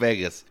crazy. It's so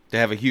Vegas to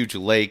have a huge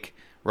lake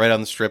right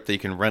on the Strip that you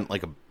can rent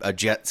like a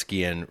jet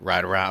ski and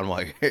ride around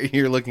while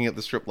you're looking at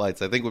the Strip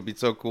lights. I think would be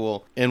so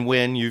cool. And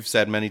Wynn, you've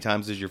said many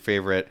times, is your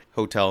favorite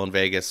hotel in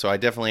Vegas, so I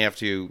definitely have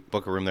to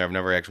book a room there. I've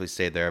never actually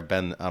stayed there. I've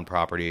been on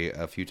property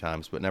a few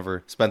times, but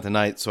never spent the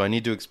night, so I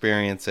need to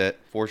experience it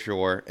for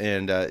sure.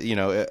 And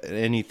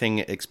anything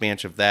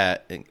expansion of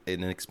that,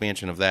 an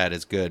expansion of that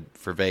is good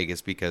for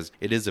Vegas because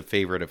it is a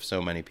favorite of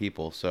so many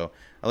people. So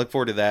I look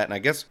forward to that, and I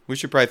guess we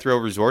should probably throw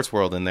Resorts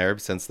World in there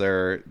since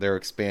they're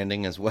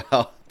expanding as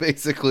well.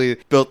 Basically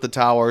built the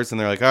towers, and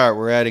they're like, all right,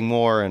 we're adding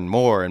more and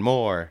more and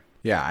more.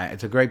 Yeah,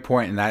 it's a great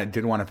point, and I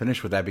did want to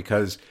finish with that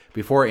because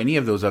before any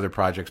of those other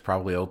projects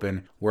probably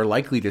open, we're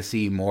likely to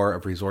see more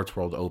of Resorts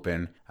World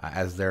open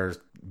as they're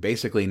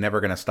basically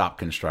never going to stop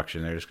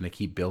construction. They're just going to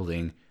keep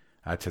building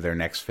to their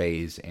next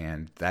phase,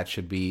 and that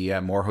should be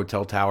more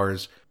hotel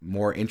towers,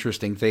 more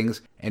interesting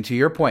things. And to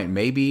your point,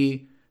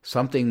 maybe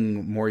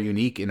something more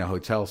unique in a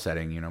hotel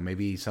setting,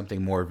 maybe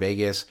something more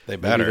Vegas. They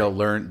better.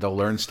 Maybe they'll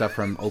learn stuff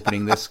from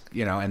opening this,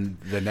 and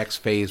the next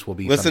phase will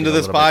be listen to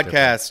this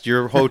podcast.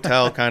 Your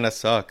hotel kind of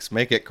sucks.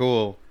 Make it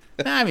cool.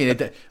 I mean,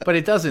 but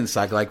it doesn't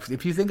suck. Like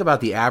if you think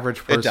about the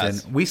average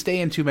person, we stay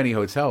in too many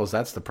hotels.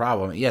 That's the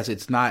problem. Yes,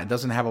 it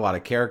doesn't have a lot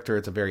of character.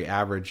 It's a very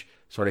average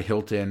sort of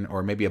Hilton,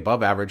 or maybe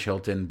above average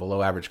Hilton,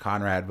 below average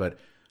Conrad, but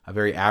a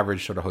very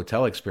average sort of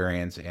hotel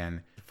experience.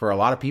 And for a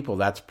lot of people,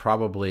 that's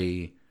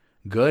probably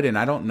good. And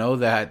I don't know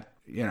that,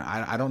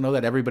 I don't know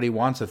that everybody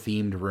wants a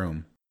themed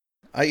room.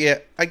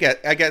 I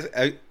guess,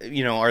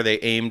 are they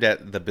aimed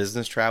at the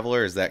business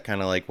traveler? Is that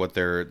kind of like what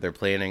they're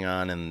planning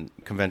on? And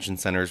convention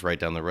centers right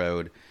down the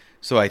road.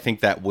 So I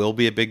think that will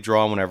be a big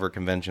draw whenever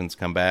conventions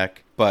come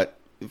back. But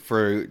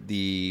for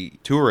the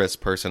tourist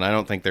person, I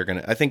don't think they're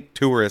going to. I think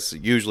tourists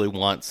usually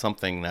want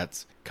something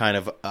that's kind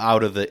of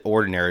out of the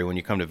ordinary when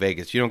you come to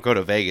Vegas. You don't go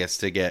to Vegas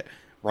to get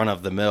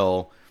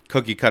run-of-the-mill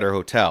cookie cutter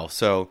hotel.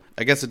 So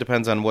I guess it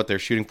depends on what they're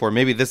shooting for.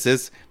 Maybe this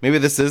is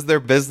their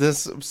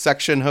business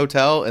section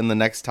hotel, and the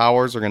next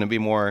towers are going to be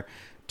more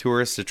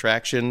tourist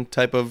attraction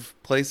type of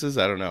places.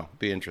 I don't know.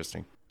 Be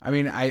interesting. I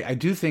mean, I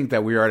do think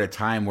that we are at a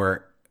time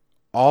where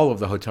all of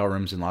the hotel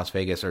rooms in Las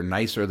Vegas are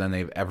nicer than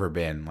they've ever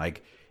been.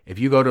 Like if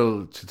you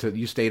go to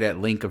you stayed at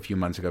Link a few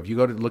months ago, if you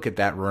go to look at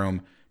that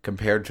room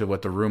compared to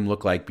what the room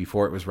looked like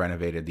before it was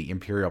renovated, the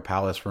Imperial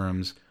Palace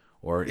rooms.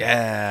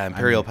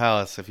 Imperial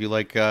Palace. If you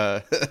like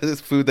this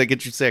food that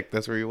gets you sick,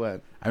 that's where you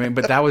went. I mean,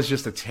 but that was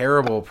just a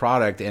terrible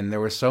product, and there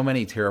were so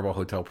many terrible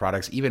hotel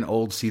products, even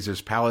old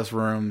Caesar's Palace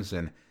rooms,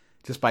 and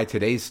just by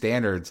today's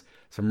standards,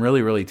 some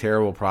really, really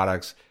terrible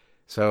products.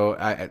 So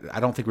I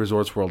don't think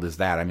Resorts World is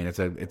that. I mean, it's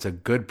a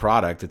good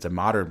product. It's a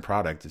modern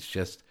product. It's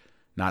just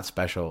not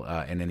special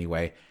in any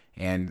way.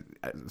 And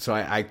so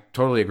I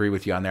totally agree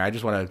with you on there. I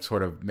just want to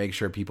sort of make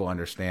sure people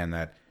understand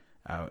that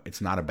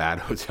it's not a bad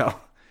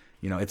hotel.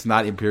 It's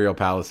not Imperial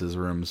Palace's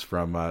rooms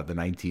from the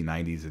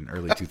 1990s and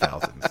early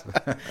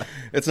 2000s.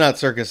 It's not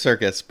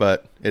Circus,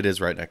 but it is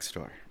right next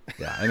door.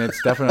 Yeah, and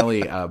it's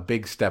definitely a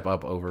big step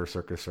up over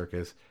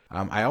Circus.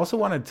 I also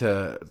wanted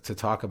to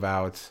talk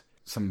about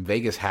some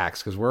Vegas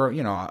hacks because we're,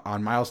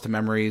 on Miles to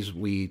Memories,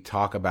 we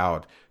talk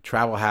about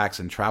travel hacks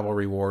and travel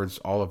rewards,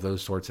 all of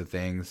those sorts of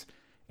things.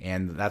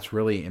 And that's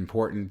really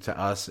important to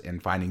us in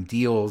finding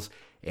deals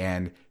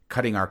and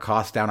cutting our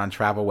costs down on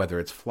travel, whether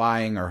it's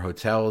flying or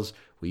hotels.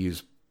 We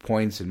use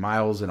points and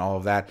miles and all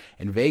of that.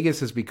 And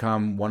Vegas has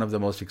become one of the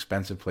most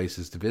expensive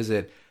places to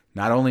visit,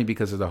 not only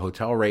because of the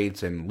hotel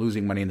rates and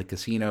losing money in the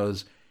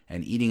casinos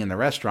and eating in the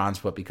restaurants,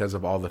 but because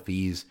of all the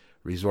fees,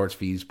 resorts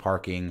fees,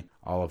 parking,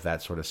 all of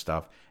that sort of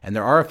stuff. And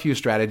there are a few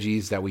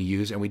strategies that we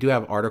use, and we do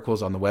have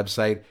articles on the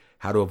website,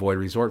 how to avoid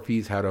resort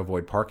fees, how to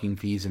avoid parking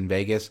fees in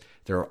Vegas.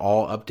 They're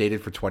all updated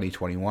for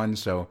 2021,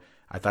 so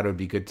I thought it would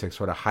be good to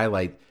sort of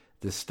highlight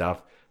this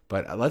stuff.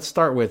 But let's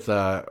start with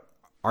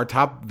our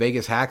top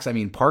Vegas hacks. I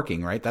mean,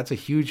 parking, right? That's a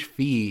huge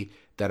fee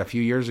that a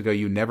few years ago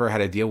you never had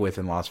to deal with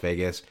in Las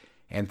Vegas.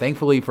 And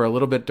thankfully, for a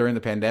little bit during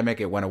the pandemic,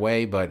 it went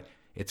away, but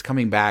it's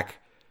coming back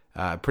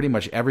pretty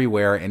much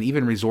everywhere. And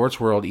even Resorts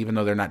World, even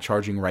though they're not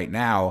charging right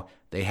now,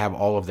 they have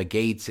all of the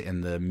gates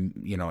and the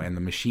and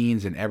the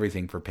machines and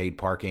everything for paid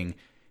parking.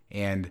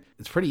 And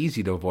it's pretty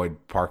easy to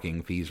avoid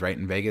parking fees, right?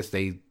 In Vegas,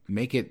 they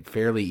make it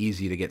fairly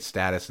easy to get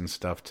status and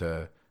stuff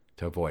to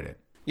avoid it.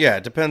 Yeah,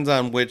 it depends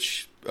on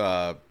which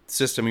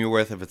system you're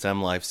with, if it's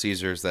M Life,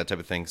 Caesars, that type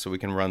of thing. So we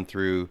can run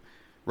through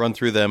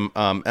them.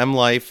 M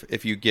Life,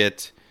 if you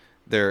get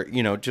their,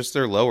 just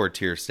their lower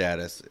tier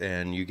status,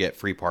 and you get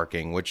free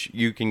parking, which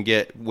you can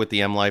get with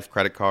the M Life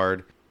credit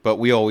card. But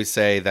we always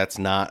say that's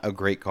not a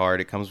great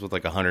card. It comes with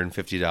like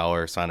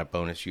 $150 sign-up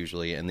bonus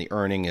usually, and the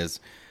earning is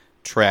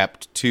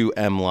trapped to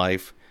M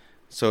Life.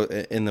 So,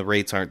 and the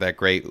rates aren't that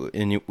great.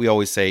 And we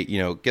always say,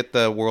 get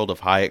the World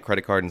of Hyatt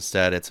credit card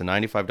instead. It's a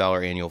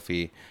 $95 annual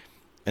fee.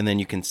 And then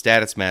you can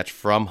status match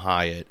from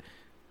Hyatt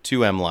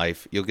to M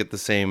Life. You'll get the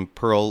same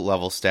Pearl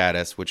level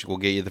status, which will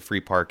get you the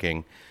free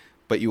parking.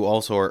 But you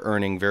also are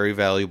earning very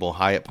valuable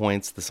Hyatt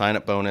points. The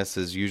sign-up bonus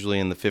is usually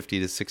in the 50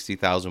 to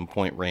 60,000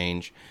 point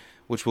range,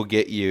 which will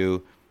get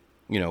you,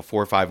 4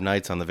 or 5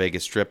 nights on the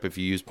Vegas Strip if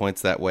you use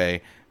points that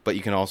way. But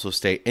you can also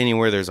stay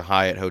anywhere there's a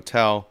Hyatt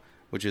hotel,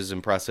 which is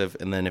impressive.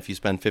 And then if you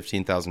spend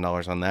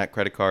 $15,000 on that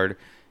credit card,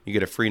 you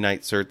get a free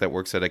night cert that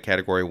works at a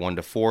category 1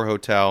 to 4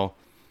 hotel,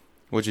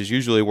 which is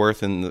usually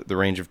worth in the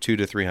range of $200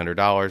 to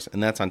 $300.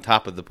 And that's on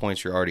top of the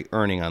points you're already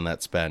earning on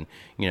that spend,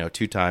 2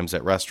 times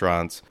at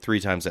restaurants, 3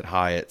 times at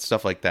Hyatt,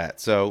 stuff like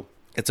that. So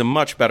it's a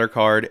much better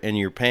card, and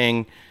you're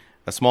paying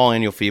a small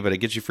annual fee, but it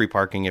gets you free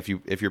parking. If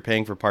you're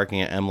paying for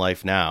parking at M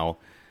Life now,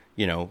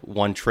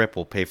 one trip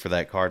will pay for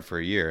that card for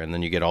a year, and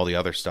then you get all the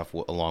other stuff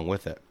along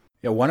with it.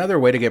 Yeah, one other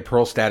way to get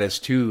Pearl status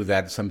too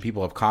that some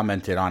people have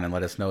commented on and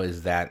let us know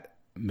is that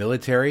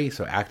military,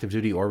 so active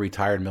duty or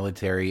retired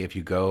military, if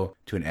you go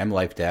to an M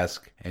Life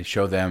desk and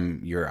show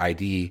them your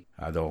ID,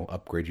 they'll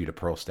upgrade you to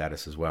Pearl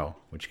status as well,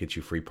 which gets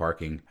you free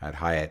parking at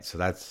Hyatt. So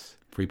that's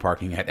free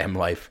parking at M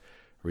Life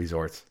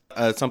resorts.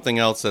 Something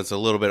else that's a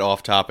little bit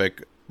off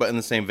topic, but in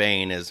the same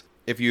vein, is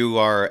if you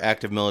are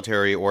active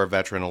military or a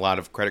veteran, a lot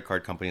of credit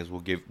card companies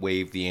will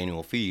waive the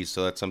annual fees.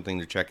 So that's something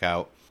to check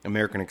out.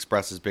 American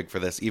Express is big for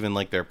this, even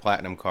like their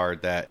Platinum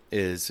card that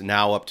is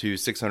now up to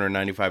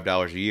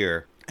 $695 a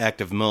year.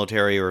 Active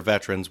military or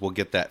veterans will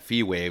get that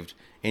fee waived,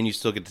 and you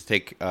still get to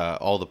take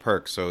all the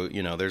perks. So,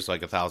 there's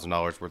like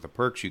 $1,000 worth of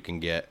perks you can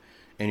get,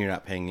 and you're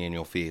not paying the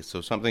annual fee.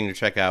 So something to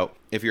check out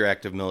if you're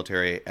active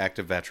military,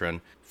 active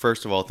veteran.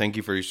 First of all, thank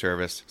you for your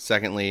service.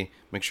 Secondly,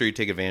 make sure you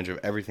take advantage of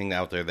everything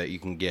out there that you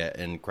can get,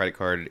 and credit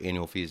card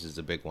annual fees is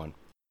a big one.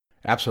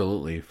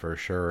 Absolutely, for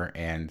sure.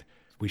 And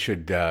we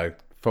should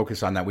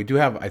focus on that. We do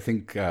have, I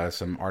think,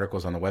 some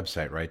articles on the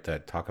website, right,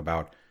 that talk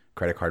about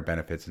credit card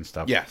benefits and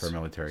stuff for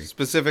military.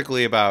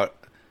 Specifically about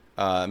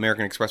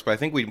American Express, but I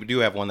think we do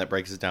have one that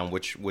breaks it down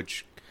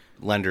which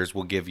lenders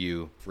will give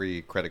you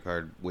free credit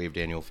card waived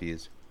annual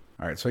fees.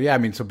 All right. So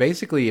yeah, so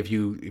basically if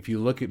you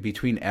look at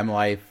between M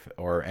Life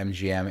or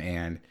MGM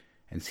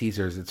and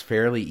Caesars, it's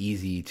fairly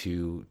easy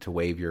to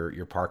waive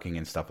your parking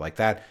and stuff like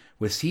that.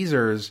 With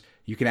Caesars,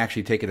 you can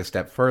actually take it a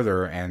step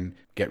further and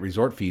get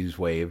resort fees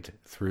waived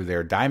through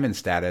their Diamond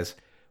status,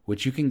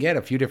 which you can get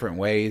a few different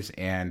ways.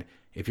 And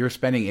if you're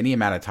spending any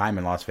amount of time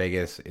in Las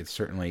Vegas, it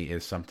certainly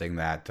is something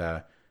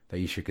that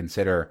you should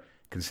consider,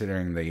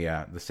 considering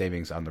the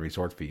savings on the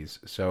resort fees.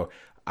 So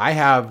I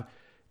have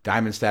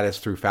Diamond status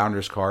through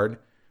Founders Card,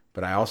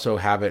 but I also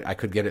have it. I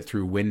could get it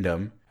through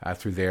Wyndham,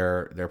 through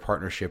their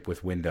partnership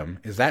with Wyndham.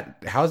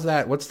 How's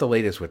that? What's the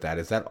latest with that?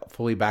 Is that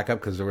fully back up?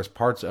 Because there was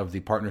parts of the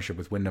partnership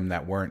with Wyndham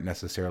that weren't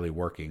necessarily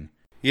working.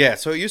 Yeah,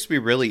 so it used to be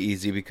really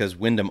easy because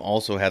Wyndham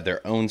also had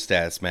their own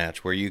status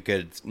match where you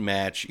could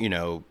match,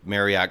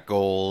 Marriott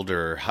Gold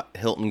or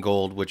Hilton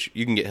Gold, which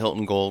you can get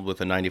Hilton Gold with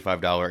a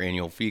 $95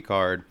 annual fee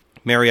card.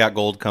 Marriott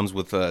Gold comes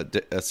with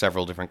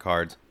several different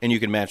cards, and you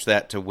can match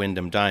that to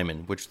Wyndham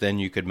Diamond, which then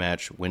you could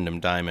match Wyndham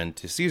Diamond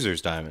to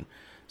Caesars Diamond.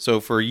 So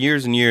for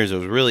years and years, it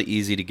was really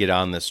easy to get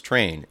on this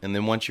train. And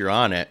then once you're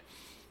on it,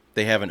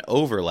 they have an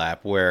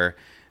overlap where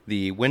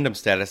the Wyndham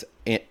status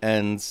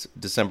ends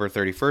December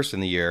 31st in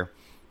the year,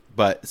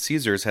 but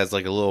Caesars has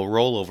like a little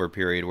rollover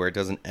period where it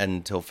doesn't end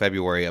until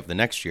February of the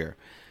next year.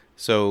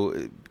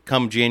 So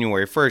come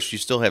January 1st, you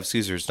still have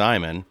Caesars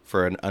Diamond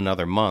for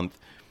another month,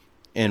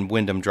 and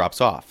Wyndham drops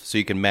off. So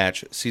you can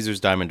match Caesars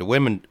Diamond to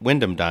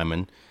Wyndham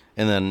Diamond,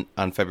 and then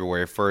on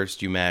February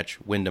 1st, you match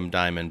Wyndham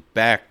Diamond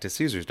back to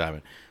Caesars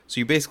Diamond. So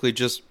you basically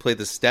just play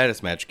the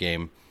status match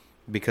game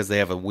because they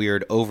have a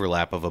weird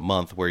overlap of a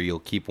month where you'll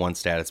keep one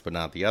status but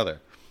not the other.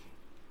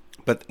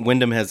 But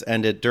Wyndham has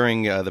ended,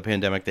 during the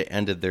pandemic, they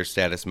ended their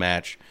status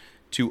match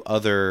to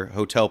other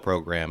hotel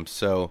programs.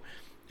 So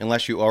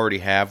unless you already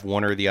have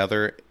one or the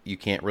other, you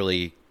can't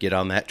really get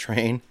on that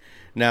train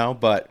now.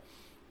 But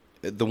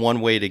the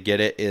one way to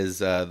get it is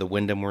the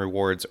Wyndham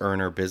Rewards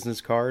Earner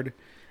Business Card.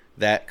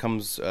 That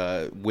comes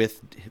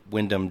with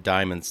Wyndham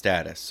Diamond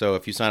status. So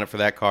if you sign up for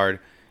that card,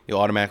 you'll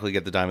automatically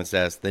get the Diamond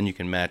status. Then you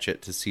can match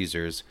it to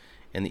Caesars.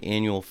 And the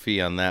annual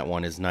fee on that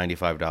one is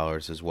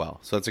 $95 as well.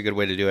 So that's a good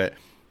way to do it.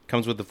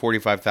 Comes with the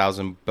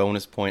 45,000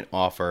 bonus point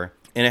offer.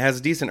 And it has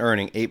a decent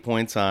earning. 8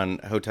 points on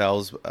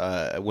hotels,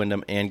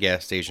 Wyndham, and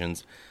gas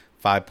stations.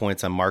 5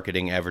 points on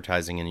marketing,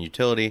 advertising, and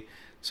utility.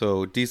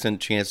 So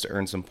decent chance to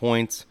earn some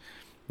points.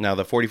 Now,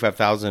 the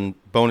 45,000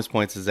 bonus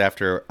points is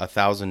after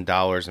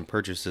 $1,000 in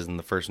purchases in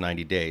the first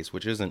 90 days,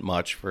 which isn't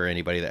much for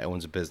anybody that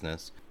owns a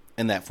business.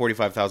 And that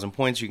 45,000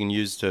 points you can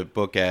use to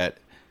book at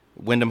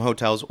Wyndham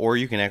hotels, or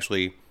you can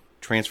actually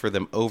transfer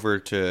them over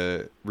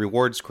to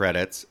rewards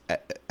credits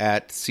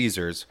at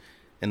Caesars,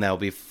 and that'll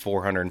be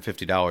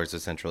 $450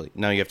 essentially.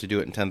 Now you have to do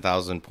it in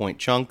 10,000 point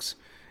chunks,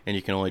 and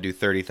you can only do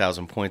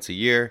 30,000 points a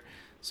year.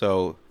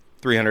 So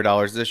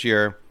 $300 this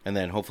year, and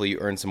then hopefully you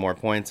earn some more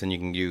points and you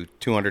can do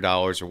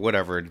 $200 or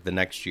whatever the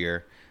next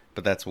year.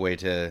 But that's a way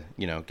to,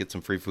 get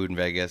some free food in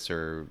Vegas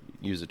or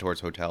use it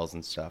towards hotels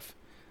and stuff,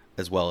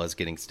 as well as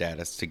getting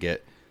status to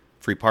get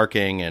free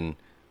parking and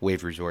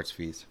waived resorts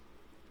fees.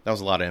 That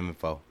was a lot of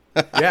info.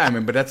 Yeah,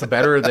 but that's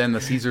better than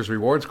the Caesars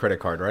Rewards credit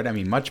card, right?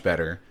 much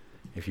better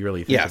if you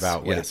really think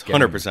about what it's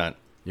getting. 100%.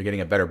 You're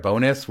getting a better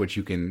bonus, which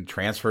you can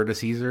transfer to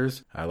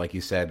Caesars, like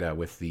you said,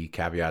 with the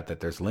caveat that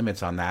there's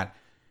limits on that.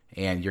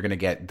 And you're going to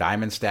get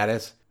diamond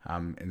status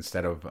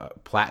instead of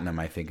platinum,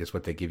 I think, is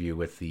what they give you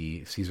with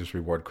the Caesars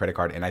Reward credit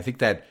card. And I think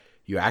that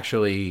you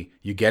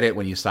get it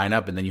when you sign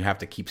up, and then you have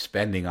to keep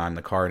spending on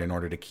the card in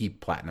order to keep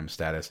platinum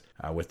status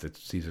with the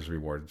Caesars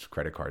Rewards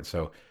credit card.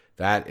 So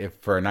that, if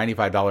for a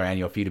 $95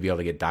 annual fee to be able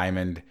to get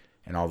diamond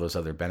and all those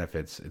other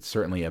benefits, it's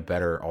certainly a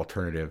better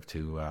alternative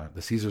to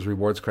the Caesars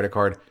Rewards credit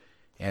card.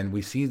 And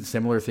we see the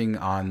similar thing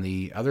on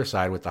the other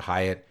side with the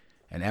Hyatt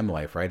and M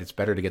Life, right? It's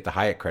better to get the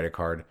Hyatt credit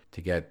card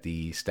to get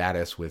the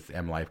status with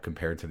M Life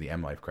compared to the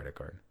M Life credit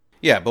card.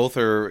 Yeah, both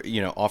are,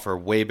 offer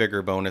way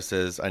bigger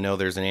bonuses. I know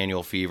there's an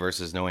annual fee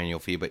versus no annual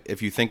fee, but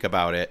if you think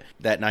about it,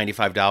 that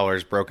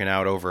 $95 broken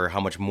out over how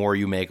much more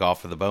you make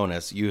off of the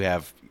bonus, you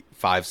have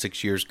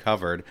 5-6 years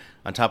covered,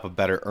 on top of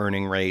better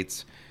earning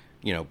rates,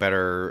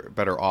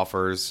 better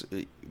offers,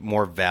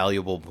 more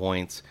valuable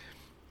points.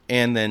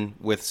 And then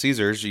with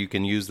Caesars, you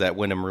can use that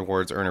Wyndham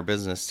Rewards Earner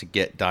Business to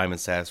get diamond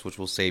status, which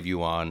will save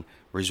you on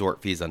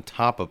resort fees on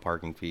top of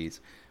parking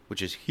fees,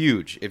 which is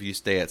huge if you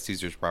stay at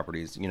Caesars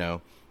properties.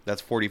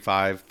 That's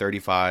 $45,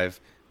 $35,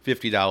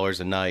 $50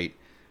 a night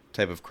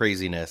type of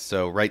craziness.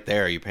 So right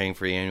there, you're paying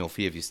for the annual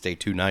fee if you stay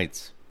 2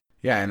 nights.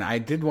 Yeah, and I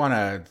did want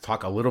to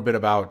talk a little bit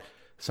about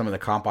some of the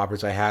comp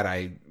offers I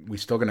had. We're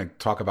still going to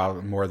talk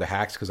about more of the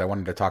hacks because I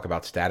wanted to talk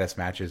about status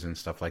matches and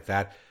stuff like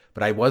that.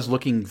 But I was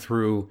looking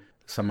through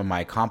some of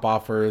my comp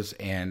offers,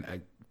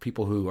 and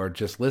people who are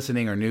just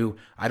listening or new,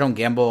 I don't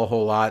gamble a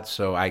whole lot,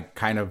 so I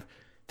kind of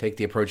take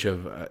the approach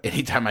of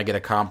anytime I get a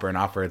comp or an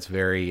offer, it's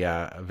very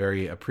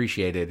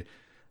appreciated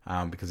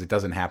because it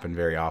doesn't happen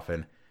very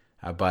often.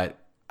 But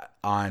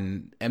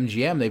on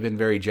MGM, they've been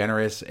very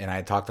generous, and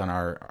I talked on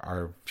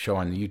our show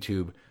on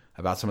YouTube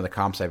about some of the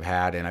comps I've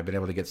had, and I've been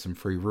able to get some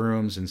free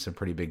rooms and some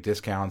pretty big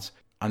discounts.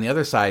 On the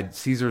other side,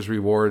 Caesars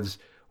Rewards,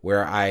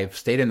 where I've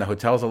stayed in the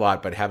hotels a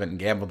lot but haven't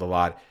gambled a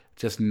lot,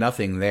 just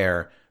nothing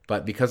there.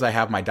 But because I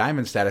have my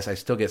diamond status, I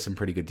still get some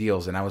pretty good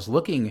deals. And I was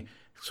looking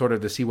sort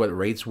of to see what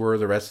rates were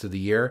the rest of the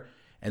year.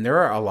 And there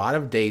are a lot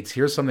of dates.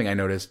 Here's something I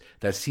noticed,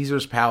 that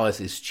Caesars Palace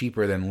is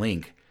cheaper than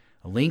Link.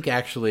 Link,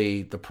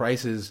 actually, the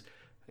prices,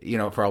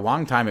 for a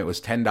long time it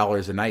was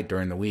 $10 a night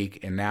during the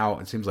week. And now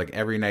it seems like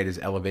every night is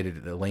elevated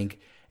at the Link.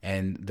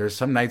 And there's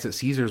some nights at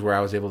Caesars where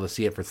I was able to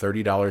see it for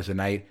 $30 a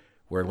night,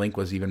 where Link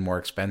was even more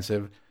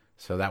expensive.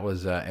 So that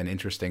was an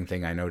interesting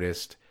thing I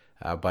noticed.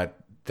 But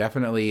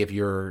definitely, if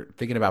you're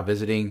thinking about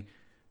visiting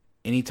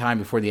anytime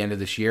before the end of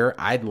this year,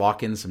 I'd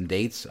lock in some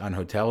dates on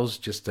hotels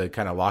just to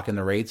kind of lock in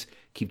the rates,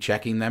 keep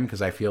checking them,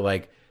 because I feel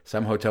like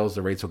some hotels,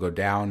 the rates will go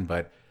down,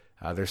 but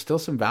there's still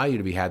some value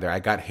to be had there. I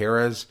got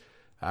Harrah's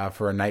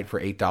for a night for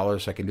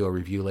 $8, so I can do a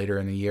review later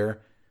in the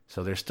year.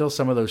 So there's still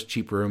some of those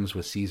cheap rooms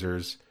with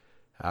Caesars,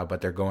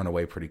 but they're going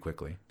away pretty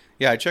quickly.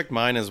 Yeah, I checked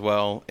mine as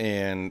well,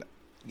 and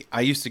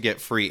I used to get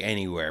free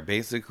anywhere,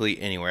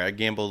 basically anywhere. I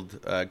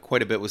gambled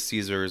quite a bit with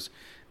Caesars.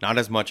 Not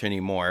as much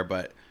anymore,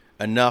 but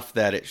enough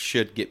that it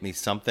should get me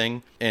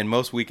something. And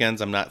most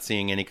weekends, I'm not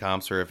seeing any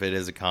comps, or if it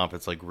is a comp,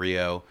 it's like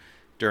Rio.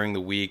 During the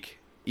week,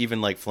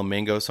 even like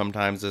Flamingo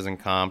sometimes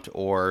isn't comped,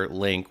 or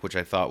Link, which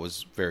I thought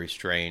was very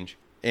strange.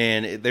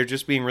 And they're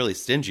just being really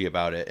stingy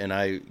about it. And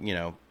I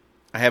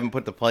haven't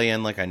put the play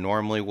in like I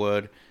normally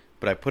would,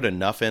 but I put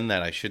enough in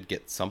that I should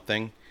get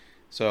something.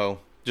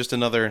 So just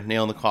another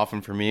nail in the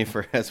coffin for me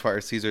for as far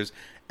as Caesars.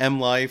 M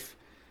Life,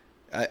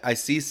 I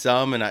see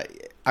some, and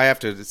I have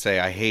to say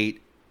I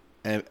hate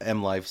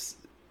M Life's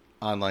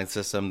online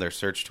system, their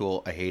search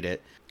tool. I hate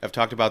it. I've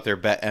talked about their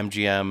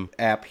BetMGM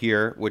app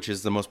here, which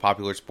is the most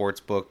popular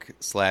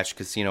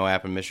sportsbook/casino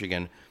app in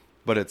Michigan,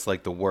 but it's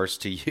like the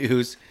worst to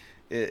use.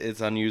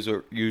 It's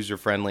user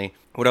friendly.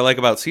 What I like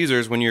about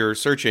Caesars, when you're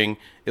searching,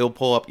 it'll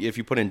pull up, if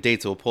you put in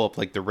dates, it'll pull up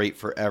like the rate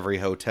for every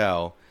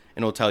hotel,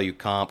 and it'll tell you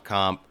comp,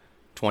 $20,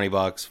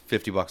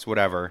 $50,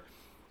 whatever.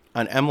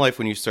 On M Life,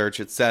 when you search,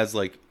 it says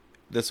like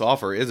this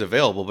offer is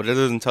available, but it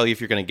doesn't tell you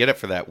if you're going to get it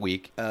for that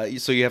week.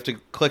 So you have to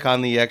click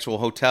on the actual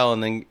hotel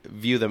and then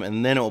view them,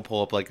 and then it will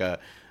pull up like a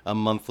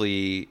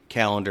monthly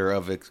calendar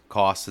of its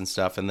costs and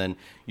stuff. And then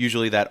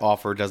usually that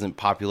offer doesn't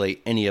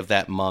populate any of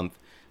that month.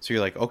 So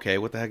you're like, okay,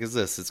 what the heck is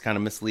this? It's kind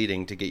of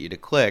misleading to get you to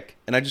click.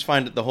 And I just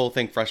find the whole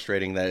thing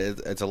frustrating that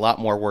it's a lot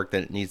more work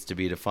than it needs to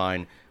be to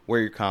find where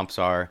your comps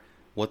are,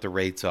 what the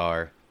rates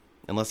are,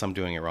 unless I'm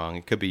doing it wrong.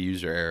 It could be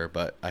user error,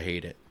 but I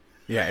hate it.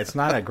 Yeah, it's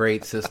not a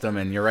great system,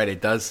 and you're right.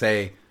 It does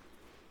say,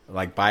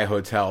 like, by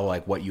hotel,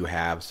 like, what you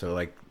have. So,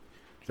 like,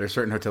 there's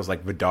certain hotels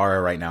like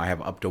Vidara right now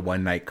have up to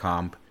 1 night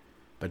comp.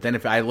 But then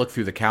if I look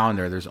through the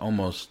calendar, there's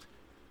almost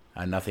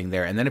nothing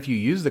there. And then if you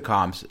use the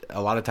comps,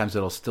 a lot of times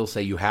it'll still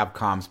say you have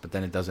comps, but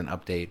then it doesn't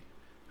update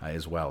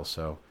as well.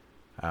 So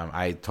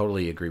I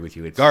totally agree with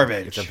you. It's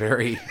garbage.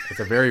 It's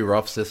a very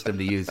rough system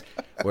to use.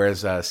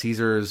 Whereas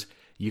Caesars,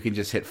 you can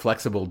just hit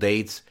flexible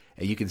dates,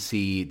 and you can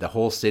see the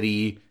whole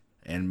city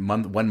and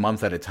 1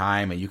 month at a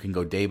time, and you can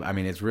go day. I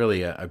mean, it's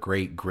really a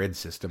great grid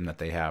system that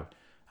they have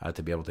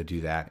to be able to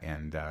do that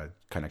and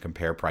kind of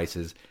compare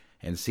prices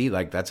and see.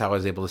 Like, that's how I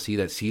was able to see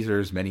that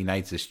Caesars many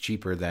nights is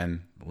cheaper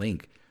than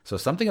Link. So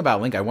something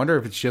about Link, I wonder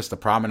if it's just the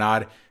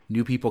promenade,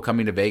 new people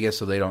coming to Vegas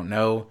so they don't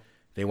know.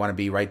 They want to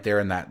be right there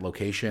in that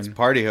location. It's a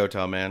party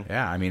hotel, man.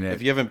 Yeah, I mean, if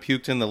you haven't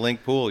puked in the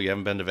Link pool, you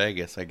haven't been to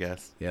Vegas, I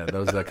guess. Yeah,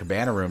 those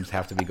cabana rooms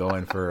have to be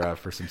going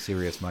for some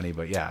serious money.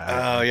 But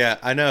yeah. Yeah,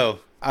 I know.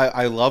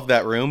 I love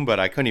that room, but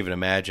I couldn't even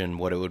imagine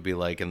what it would be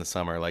like in the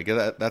summer. Like,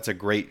 that's a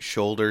great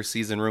shoulder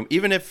season room.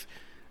 Even if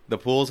the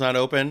pool's not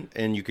open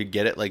and you could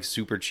get it like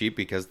super cheap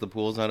because the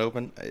pool's not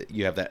open,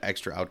 you have that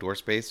extra outdoor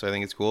space. So I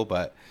think it's cool.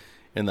 But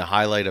in the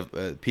highlight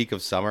of peak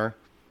of summer,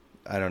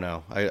 I don't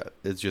know.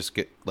 It's just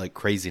get like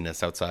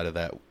craziness outside of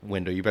that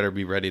window. You better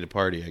be ready to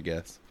party, I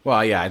guess.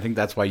 Well, yeah, I think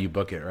that's why you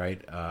book it, right?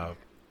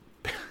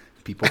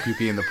 People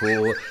pooping in the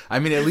pool. I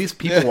mean, at least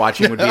people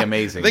watching would be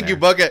amazing. I think you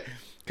book it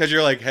because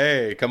you're like,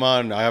 hey, come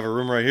on, I have a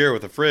room right here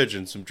with a fridge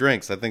and some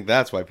drinks. I think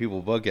that's why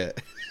people book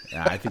it.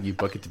 Yeah, I think you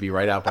book it to be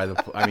right out by the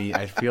pool. I mean,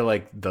 I feel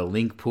like the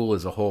Link pool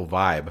is a whole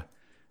vibe,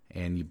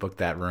 and you book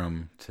that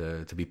room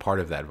to be part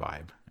of that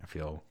vibe. I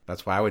feel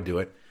that's why I would do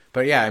it.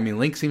 But yeah, I mean,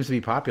 Link seems to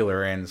be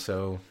popular, and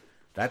so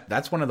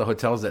that's one of the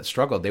hotels that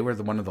struggled. They were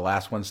one of the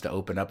last ones to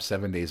open up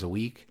 7 days a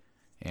week,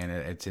 and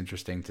it's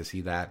interesting to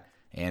see that.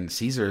 And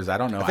Caesars, I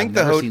don't know. I've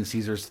never seen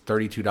Caesars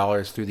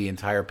 $32 through the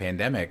entire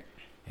pandemic,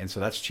 and so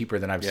that's cheaper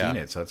than I've seen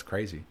it, so it's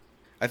crazy.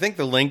 I think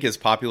the Link is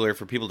popular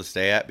for people to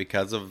stay at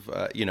because of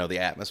the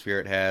atmosphere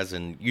it has,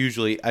 and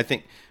usually I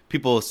think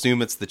people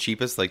assume it's the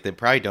cheapest. Like, they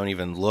probably don't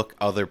even look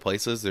other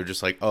places. They're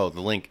just like, oh, the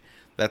Link,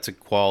 that's a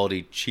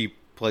quality, cheap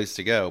place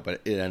to go,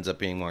 but it ends up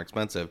being more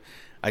expensive.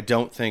 I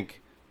don't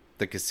think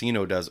the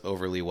casino does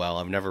overly well.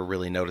 I've never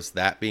really noticed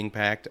that being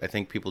packed. I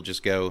think people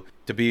just go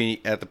to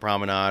be at the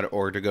promenade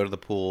or to go to the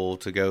pool,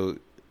 to go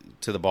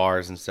to the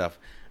bars and stuff.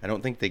 I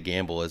don't think they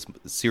gamble as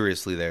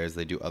seriously there as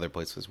they do other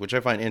places, which I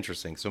find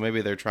interesting. So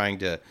maybe they're trying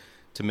to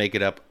make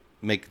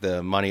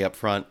the money up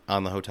front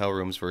on the hotel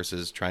rooms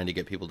versus trying to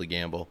get people to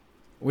gamble.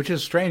 Which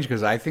is strange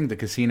because I think the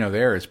casino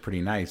there is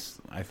pretty nice.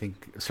 I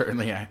think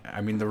certainly,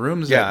 I mean, the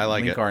rooms at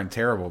Link aren't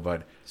terrible,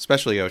 but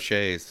especially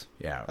O'Shea's.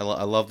 Yeah, I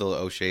love the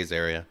O'Shea's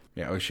area.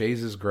 Yeah,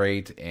 O'Shea's is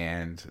great,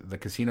 and the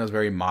casino is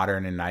very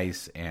modern and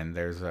nice, and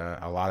there's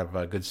a lot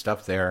of good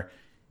stuff there.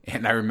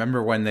 And I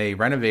remember when they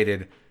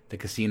renovated the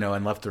casino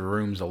and left the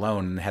rooms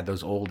alone and had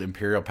those old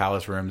Imperial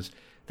Palace rooms,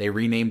 they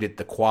renamed it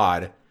the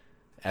Quad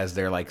as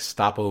their like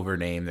stopover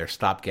name, their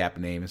stopgap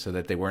name, so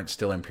that they weren't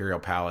still Imperial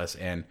Palace.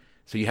 And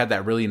so you had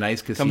that really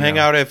nice casino. Come hang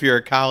out if you're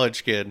a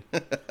college kid.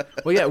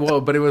 But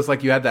it was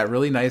like you had that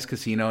really nice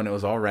casino and it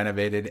was all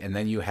renovated, and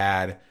then you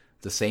had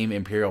the same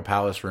Imperial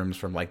Palace rooms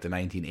from like the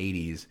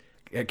 1980s.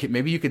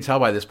 Maybe you could tell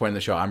by this point in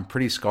the show, I'm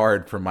pretty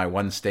scarred from my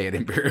one stay at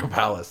Imperial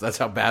Palace. That's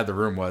how bad the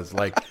room was.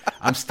 Like,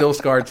 I'm still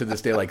scarred to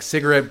this day. Like,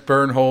 cigarette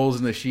burn holes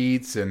in the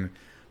sheets, and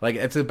like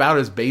it's about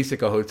as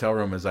basic a hotel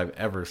room as I've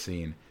ever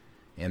seen.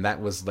 And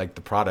that was like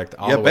the product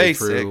all the way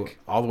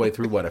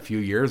through what, a few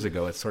years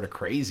ago. It's sort of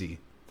crazy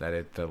that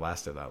it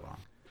lasted that long.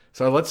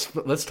 So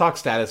let's talk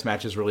status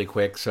matches really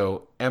quick.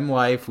 So M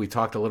Life, we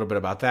talked a little bit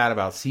about that,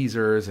 about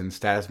Caesars and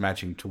status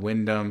matching to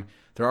Wyndham.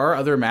 There are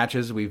other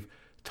matches we've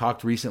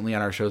talked recently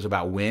on our shows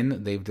about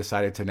Wynn. They've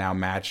decided to now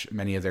match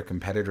many of their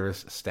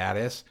competitors'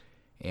 status,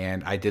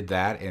 and I did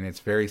that, and it's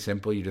very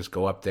simple. You just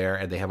go up there,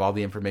 and they have all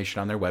the information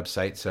on their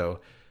website,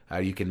 so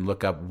you can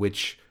look up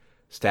which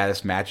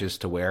status matches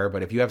to where.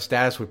 But if you have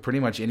status with pretty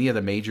much any of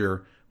the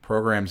major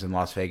programs in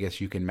Las Vegas,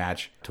 you can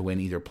match to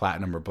win either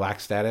platinum or black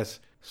status.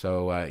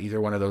 So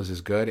either one of those is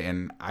good,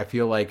 and I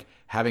feel like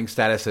having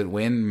status at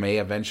Wynn may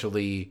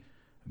eventually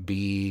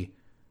be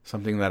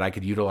something that I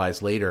could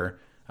utilize later.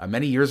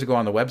 Many years ago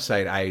on the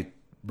website, I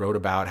wrote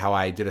about how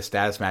I did a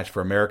status match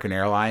for American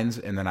Airlines,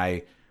 and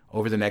then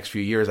over the next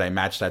few years, I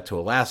matched that to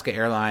Alaska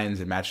Airlines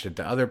and matched it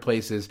to other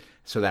places.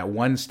 So that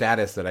one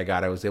status that I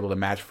got, I was able to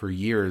match for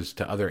years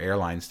to other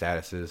airline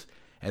statuses.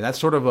 And that's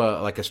sort of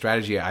a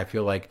strategy I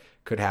feel like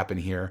could happen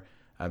here.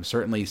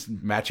 Certainly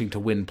matching to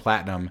Wynn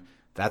Platinum,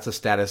 that's a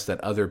status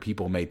that other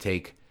people may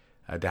take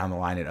down the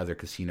line at other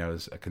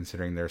casinos,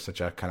 considering they're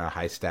such a kind of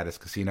high status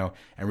casino.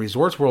 And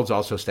Resorts World's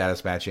also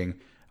status matching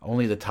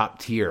only the top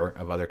tier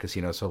of other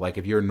casinos. So like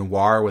if you're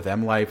Noir with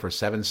M Life or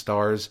 7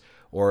 Stars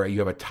or you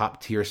have a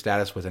top tier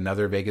status with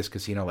another Vegas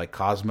casino like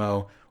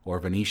Cosmo or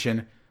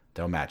Venetian,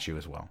 they'll match you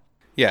as well.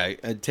 Yeah,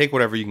 take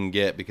whatever you can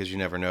get because you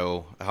never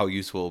know how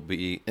useful it'll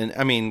be. And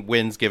I mean,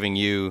 Wynn's giving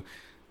you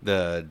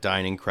the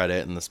dining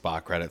credit and the spa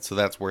credit, so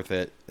that's worth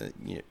it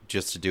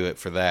just to do it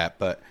for that.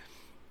 But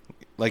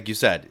like you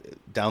said,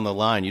 down the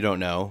line, you don't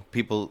know.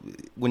 People,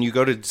 when you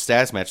go to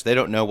status match, they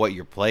don't know what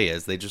your play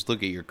is. They just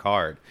look at your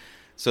card.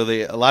 So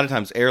a lot of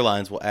times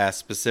airlines will ask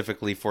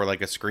specifically for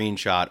like a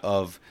screenshot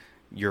of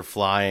your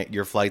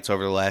flights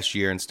over the last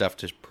year and stuff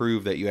to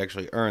prove that you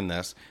actually earned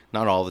this.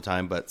 Not all the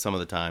time, but some of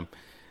the time.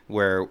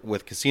 Where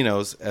with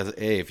casinos,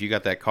 if you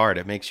got that card,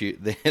 it makes you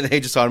they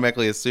just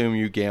automatically assume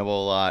you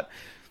gamble a lot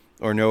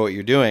or know what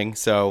you're doing,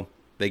 so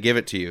they give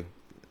it to you.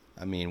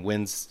 I mean,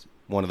 Wynn's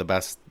one of the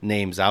best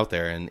names out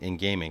there in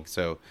gaming,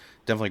 so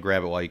definitely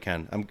grab it while you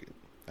can.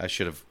 I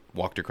should have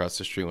walked across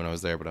the street when I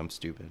was there, but I'm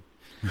stupid.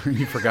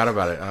 You forgot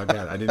about it. Oh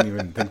God, I didn't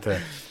even think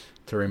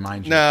to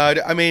remind you. No,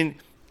 I mean,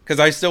 because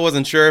I still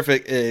wasn't sure if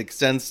it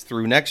extends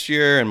through next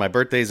year, and my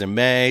birthday's in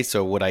May,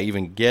 so would I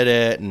even get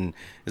it, and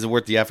is it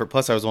worth the effort?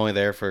 Plus, I was only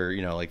there for,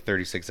 like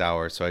 36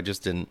 hours, so I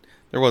just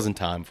there wasn't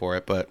time for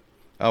it, but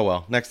oh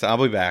well, next time, I'll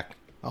be back.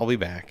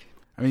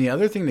 I mean, the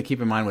other thing to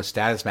keep in mind with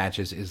status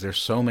matches is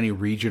there's so many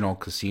regional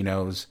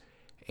casinos,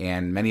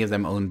 and many of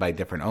them owned by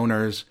different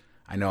owners.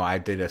 I know I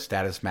did a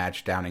status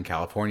match down in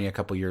California a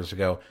couple years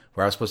ago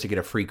where I was supposed to get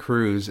a free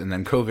cruise, and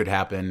then COVID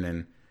happened,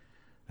 and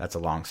that's a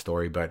long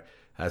story, but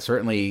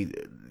certainly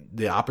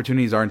the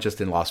opportunities aren't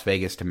just in Las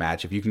Vegas to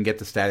match. If you can get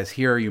the status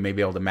here, you may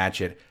be able to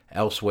match it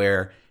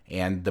elsewhere.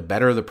 And the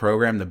better the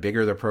program, the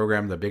bigger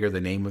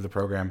the name of the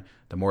program,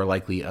 the more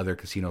likely other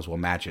casinos will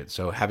match it.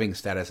 So having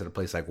status at a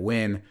place like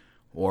Wynn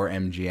or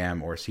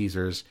MGM or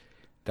Caesars,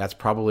 that's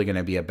probably going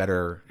to be a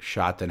better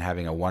shot than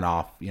having a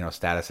one-off,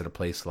 status at a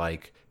place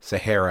like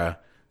Sahara,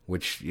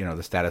 which,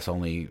 the status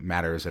only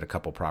matters at a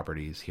couple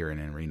properties here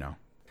in Reno.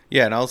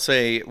 Yeah, and I'll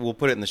say, we'll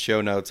put it in the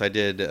show notes. I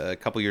did a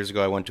couple years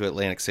ago, I went to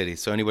Atlantic City.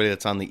 So anybody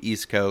that's on the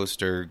East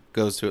Coast or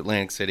goes to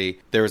Atlantic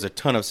City, there was a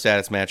ton of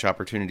status match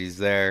opportunities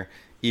there.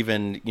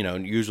 Even,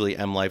 usually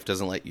M Life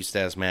doesn't let you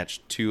status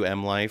match to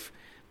M Life.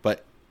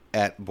 But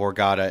at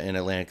Borgata in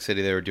Atlantic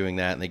City, they were doing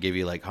that, and they gave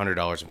you like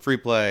 $100 in free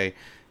play.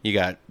 You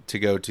got to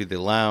go to the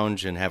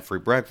lounge and have free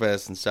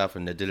breakfast and stuff,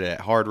 and they did it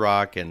at Hard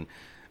Rock and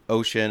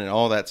Ocean and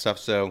all that stuff.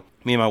 So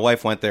me and my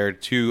wife went there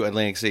to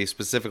Atlantic City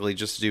specifically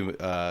just to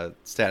do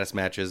status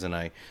matches, and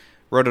I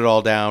wrote it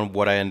all down,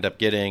 what I ended up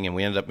getting, and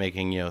we ended up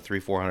making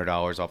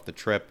 $300-400 off the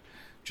trip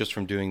just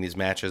from doing these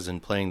matches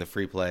and playing the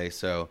free play.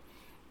 So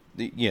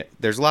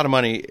there's a lot of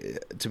money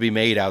to be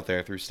made out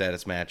there through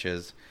status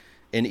matches,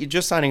 and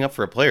just signing up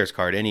for a player's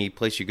card, any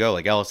place you go,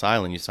 like Ellis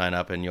Island, you sign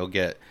up and you'll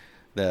get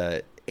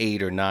the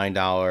 $8 or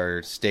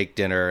 $9 steak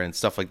dinner and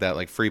stuff like that,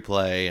 like free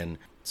play. And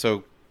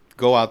so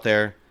go out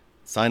there,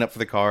 sign up for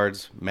the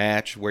cards,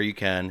 match where you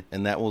can,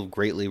 and that will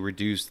greatly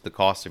reduce the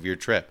cost of your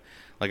trip.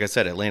 Like I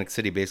said, Atlantic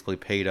City basically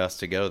paid us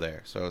to go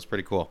there, so it's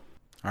pretty cool.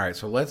 All right,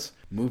 so let's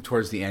move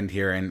towards the end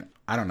here, and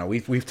I don't know,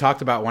 we've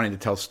talked about wanting to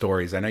tell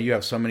stories. I know you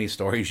have so many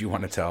stories you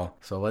want to tell,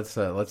 so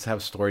let's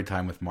have story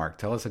time with Mark.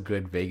 Tell us a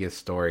good Vegas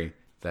story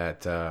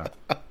that I'm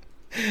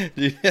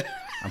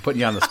putting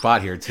you on the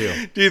spot here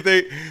too.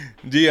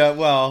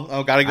 Well,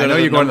 I've got to go. I know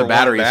to you're going to the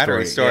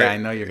battery story. Yeah, I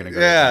know you're going to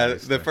go. Yeah,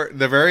 so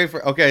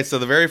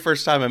the very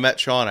first time I met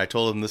Sean, I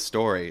told him this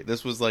story.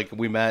 This was like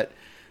we met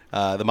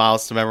the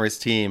Miles to Memories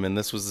team, and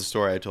this was the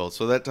story I told.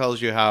 So that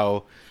tells you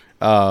how.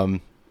 All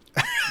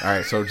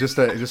right, so just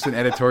an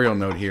editorial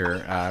note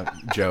here,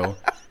 Joe,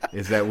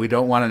 is that we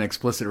don't want an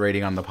explicit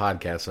rating on the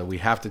podcast, so we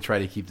have to try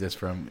to keep this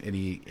from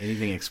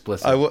anything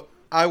explicit.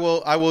 I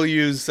will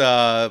use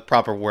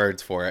proper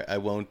words for it. I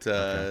won't.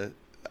 Okay.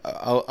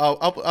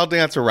 I'll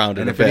dance around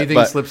it. And a if bit, anything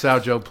but... slips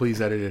out, Joe, please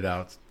edit it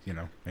out.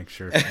 Make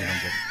sure you don't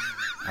get.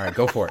 All right,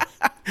 go for it.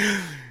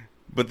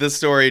 But this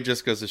story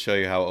just goes to show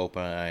you how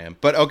open I am.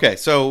 But okay,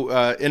 so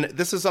and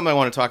this is something I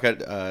want to talk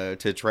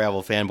to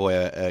Travel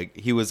Fanboy.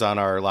 He was on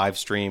our live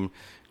stream,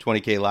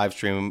 20K live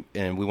stream,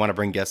 and we want to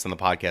bring guests on the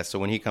podcast. So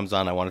when he comes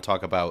on, I want to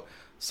talk about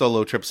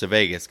solo trips to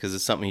Vegas because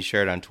it's something he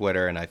shared on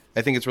Twitter, and I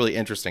think it's really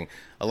interesting.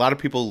 A lot of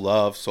people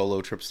love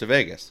solo trips to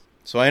Vegas.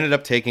 So I ended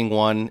up taking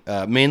one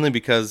mainly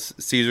because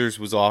Caesars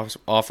was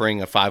offering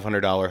a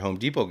 $500 Home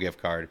Depot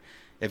gift card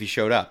if you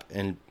showed up.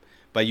 And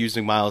by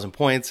using miles and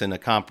points in a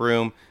comp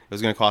room, it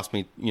was going to cost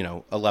me,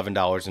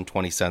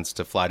 $11.20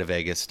 to fly to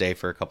Vegas, stay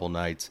for a couple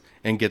nights,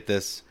 and get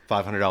this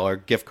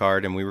 $500 gift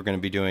card. And we were going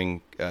to be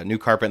doing new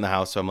carpet in the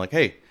house. So I'm like,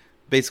 hey,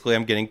 basically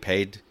I'm getting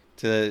paid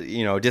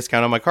to, a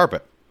discount on my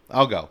carpet.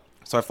 I'll go.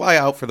 So I fly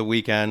out for the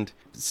weekend,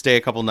 stay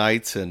a couple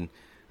nights, and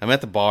I'm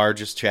at the bar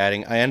just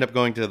chatting. I end up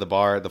going to the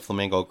bar at the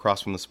Flamingo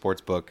across from the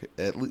sports book,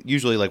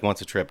 usually like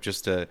once a trip,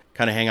 just to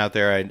kind of hang out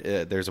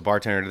there. There's a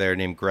bartender there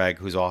named Greg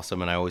who's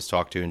awesome, and I always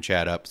talk to and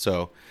chat up.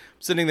 So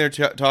I'm sitting there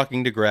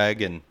talking to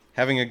Greg and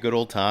having a good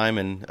old time,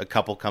 and a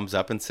couple comes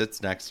up and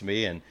sits next to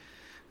me, and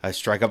I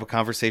strike up a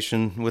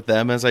conversation with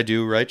them as I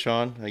do, right,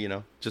 Sean?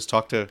 Just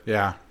talk to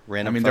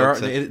random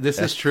folks. This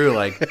is true,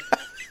 like...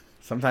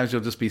 Sometimes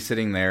you'll just be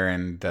sitting there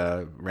and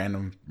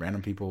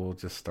random people will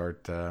just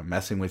start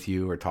messing with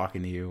you or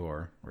talking to you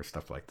or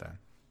stuff like that.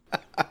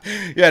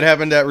 Yeah, it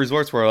happened at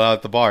Resorts World out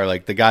at the bar.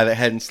 Like the guy that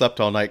hadn't slept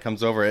all night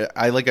comes over.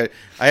 I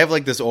have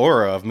like this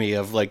aura of me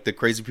of like the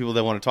crazy people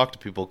that want to talk to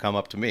people come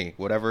up to me,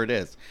 whatever it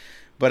is.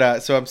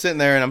 But so I'm sitting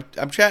there and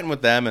I'm chatting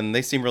with them and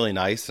they seem really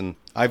nice and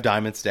I have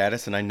diamond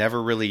status and I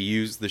never really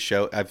use the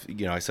show.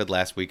 I said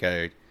last week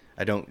I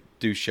don't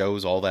do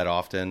shows all that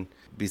often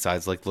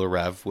besides like Le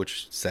Rev,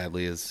 which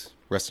sadly is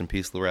rest in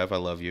peace, Le Rev. I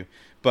love you.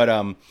 But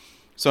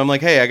so I'm like,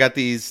 hey, I got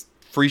these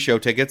free show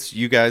tickets.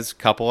 You guys,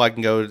 couple, I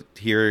can go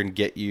here and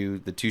get you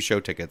the 2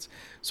 show tickets.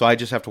 So I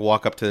just have to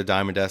walk up to the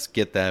diamond desk,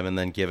 get them, and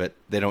then give it.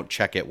 They don't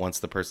check it once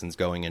the person's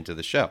going into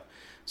the show.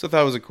 So I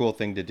thought it was a cool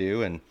thing to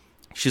do. And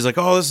she's like,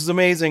 oh, this is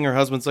amazing. Her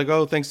husband's like,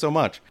 oh, thanks so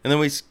much. And then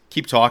we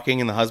keep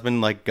talking, and the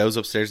husband like goes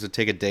upstairs to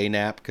take a day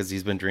nap because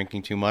he's been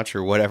drinking too much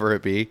or whatever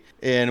it be.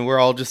 And we're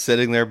all just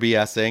sitting there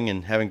BSing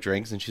and having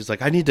drinks. And she's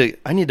like, I need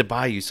to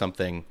buy you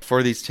something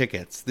for these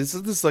tickets. This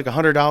is like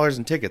 $100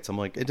 in tickets. I'm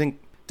like, it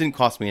didn't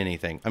cost me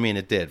anything. I mean,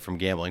 it did from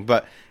gambling,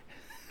 but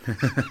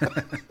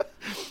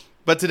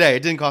but today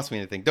it didn't cost me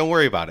anything. Don't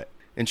worry about it.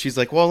 And she's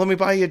like, well, let me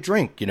buy you a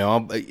drink.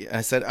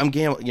 I said, I'm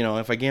gambling.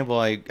 If I gamble,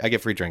 I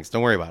get free drinks.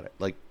 Don't worry about it.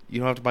 Like, you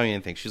don't have to buy me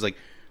anything. She's like,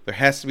 there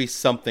has to be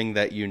something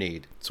that you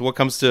need. So what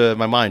comes to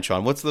my mind,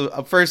 Sean? What's the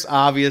first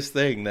obvious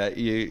thing that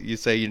you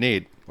say you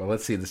need? Well,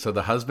 let's see. So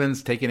the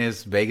husband's taking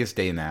his Vegas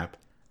day nap,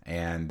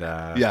 and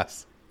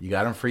yes, you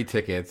got him free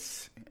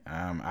tickets.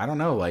 I don't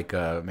know, like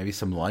maybe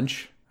some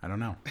lunch. I don't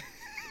know.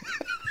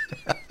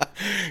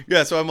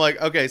 Yeah, so I'm like,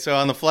 okay, so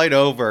on the flight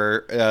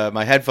over,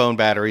 my headphone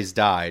batteries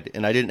died,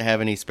 and I didn't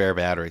have any spare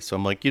batteries. So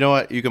I'm like, you know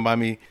what? You can buy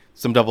me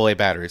some AA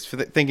batteries,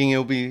 thinking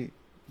it'll be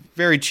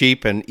very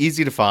cheap and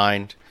easy to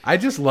find. I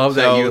just love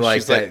that you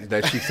like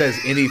that she says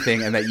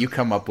anything and that you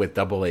come up with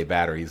AA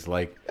batteries.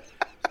 Like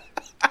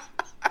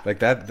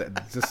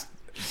that just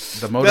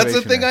the motivation.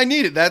 That's the thing I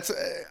needed.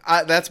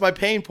 That's my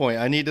pain point.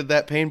 I needed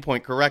that pain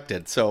point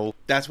corrected. So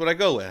that's what I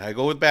go with. I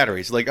go with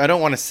batteries. Like, I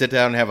don't want to sit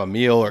down and have a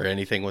meal or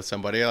anything with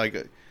somebody.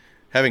 Like,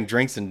 having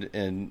drinks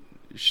and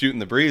shooting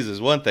the breeze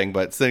is one thing,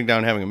 but sitting down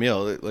and having a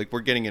meal, like,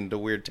 we're getting into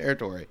weird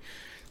territory.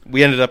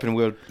 We ended up in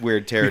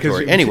weird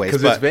territory. Anyways,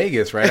 because it's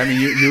Vegas, right? I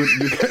mean, you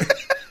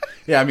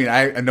yeah. I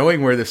mean,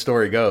 knowing where the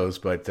story goes,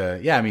 but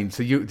yeah. I mean,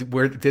 so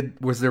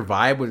was their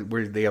vibe?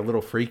 Were they a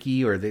little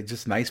freaky, or are they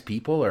just nice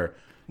people, or?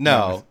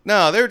 No,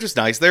 they were just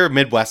nice. They were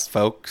Midwest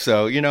folk,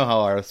 so you know how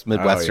us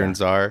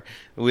Midwesterns are.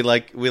 We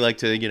like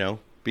to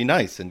be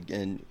nice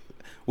and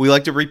we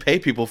like to repay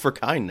people for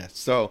kindness.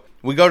 So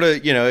we go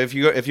to if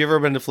you've ever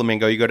been to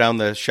Flamingo, you go down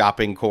the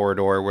shopping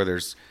corridor where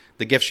there's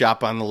the gift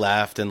shop on the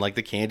left and like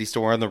the candy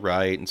store on the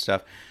right and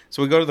stuff.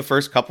 So we go to the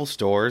first couple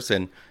stores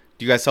and,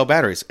 do you guys sell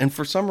batteries? And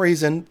for some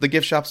reason, the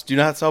gift shops do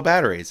not sell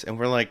batteries, and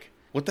we're like,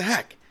 what the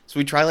heck? So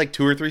we try like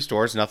 2 or 3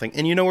 stores, nothing.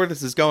 And you know where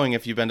this is going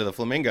if you've been to the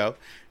Flamingo.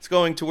 It's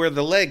going to where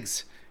the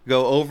legs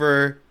go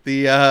over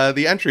the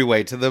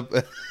entryway to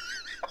the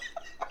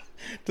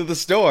to the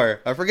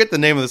store. I forget the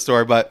name of the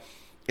store, but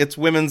it's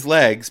women's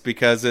legs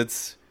because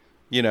it's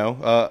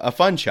a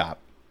fun shop.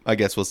 I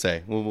guess we'll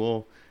say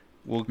we'll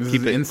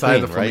keep it inside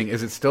clean, the Flamingo. Right?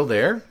 Is it still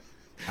there?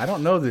 I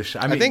don't know this.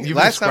 I think you've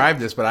described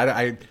this, but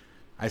I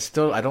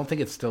don't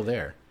think it's still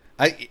there.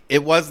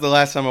 It was the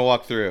last time I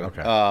walked through.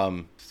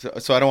 Okay.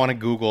 So I don't want to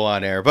Google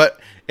on air. But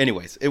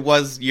anyways, it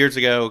was years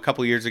ago, a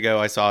couple years ago,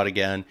 I saw it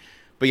again.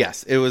 But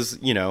yes, it was,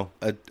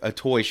 a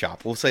toy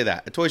shop. We'll say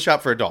that. A toy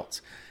shop for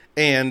adults.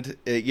 And,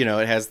 it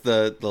has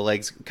the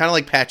legs, kind of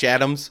like Patch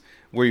Adams,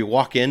 where you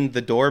walk in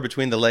the door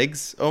between the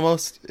legs,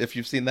 almost, if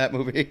you've seen that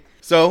movie.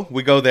 So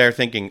we go there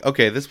thinking,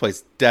 okay, this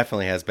place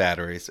definitely has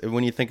batteries. And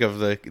when you think of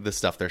the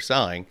stuff they're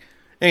selling,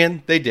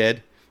 and they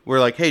did. We're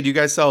like, hey, do you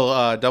guys sell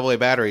AA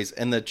batteries?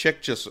 And the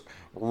chick just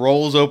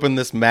rolls open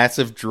this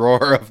massive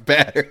drawer of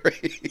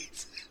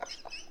batteries.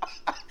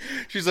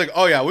 She's like,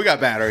 oh yeah, we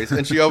got batteries.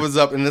 And she opens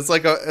up and it's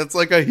like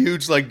a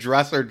huge like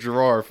dresser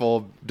drawer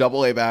full of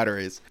AA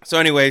batteries. So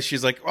anyway,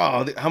 she's like,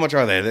 oh, how much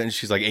are they? And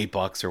she's like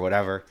 $8 or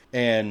whatever.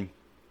 And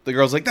the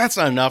girl's like, that's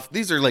not enough.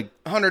 These are like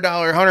 $100,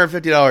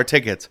 $150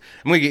 tickets.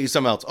 I'm going to get you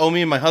something else. Oh, me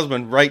and my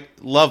husband,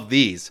 love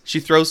these. She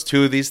throws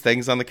 2 of these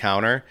things on the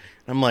counter.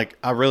 I'm like,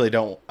 I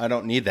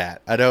don't need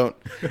that. I don't.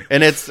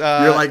 And it's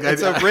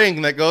it's a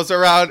ring that goes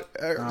around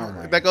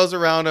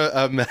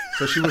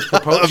So she was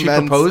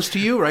proposed to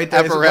you right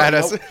there.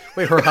 Apparatus.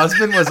 Wait, her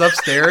husband was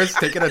upstairs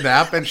taking a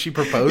nap and she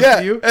proposed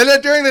to you? And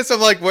then during this, I'm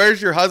like,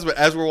 where's your husband?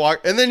 As we're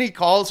walking, and then he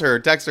calls her,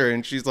 texts her,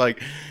 and he's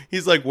like,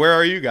 where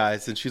are you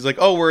guys? And she's like,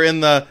 oh, we're in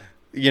the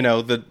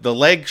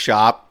leg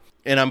shop.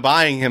 And I'm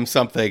buying him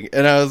something.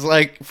 And I was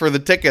like, for the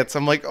tickets,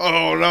 I'm like,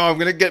 oh no, I'm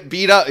going to get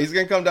beat up. He's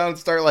going to come down and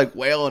start like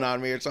wailing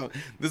on me or something.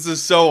 This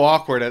is so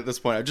awkward at this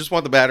point. I just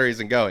want the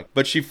batteries and going.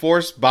 But she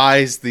force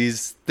buys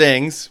these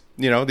things,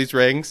 these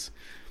rings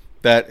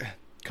that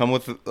come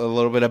with a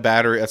little bit of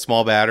battery, a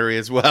small battery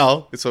as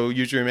well. So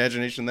use your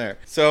imagination there.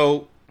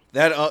 So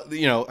that,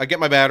 I get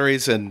my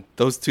batteries and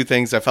those two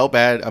things. I felt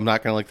bad. I'm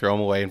not going to like throw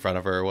them away in front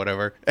of her or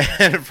whatever.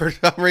 And for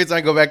some reason,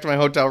 I go back to my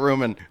hotel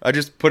room and I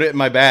just put it in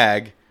my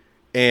bag.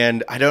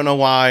 And I don't know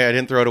why I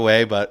didn't throw it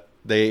away, but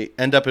they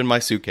end up in my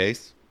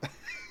suitcase.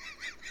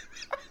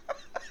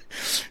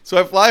 So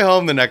I fly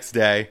home the next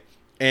day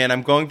and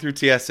I'm going through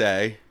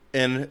TSA.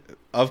 And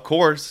of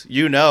course,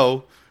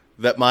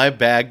 that my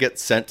bag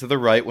gets sent to the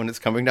right when it's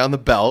coming down the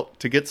belt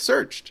to get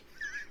searched.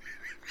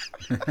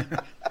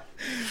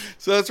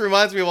 So this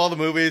reminds me of all the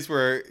movies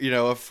where,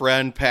 a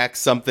friend packs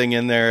something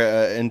in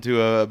there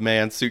into a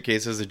man's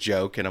suitcase as a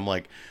joke. And I'm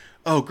like,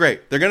 oh,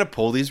 great. They're going to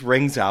pull these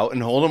rings out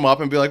and hold them up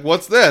and be like,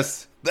 what's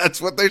this?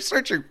 That's what they're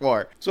searching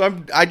for.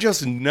 So I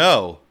just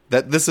know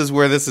that this is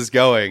where this is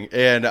going.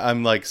 And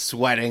I'm like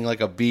sweating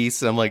like a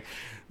beast. And I'm like,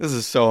 this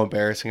is so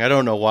embarrassing. I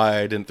don't know why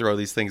I didn't throw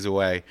these things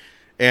away.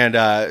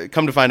 And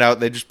come to find out,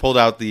 they just pulled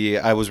out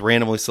I was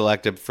randomly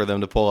selected for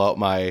them to pull out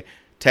my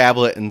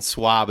tablet and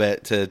swab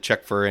it to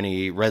check for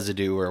any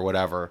residue or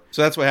whatever.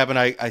 So that's what happened.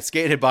 I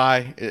skated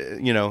by,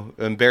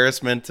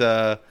 embarrassment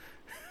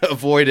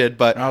avoided,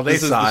 but they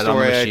saw it on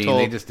the machine.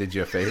 They just did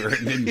you a favor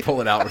and didn't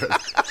pull it out.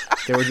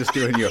 They were just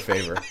doing you a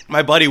favor.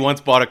 My buddy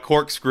once bought a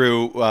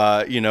corkscrew,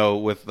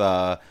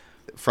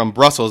 from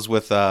Brussels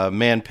with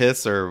man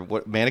piss or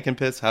what, mannequin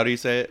piss? How do you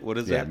say it? What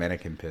is it? Yeah,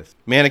 mannequin piss.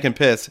 Mannequin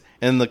piss.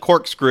 And the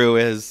corkscrew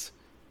is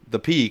the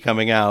pee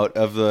coming out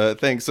of the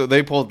thing. So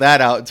they pulled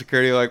that out and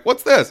security were like,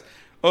 what's this?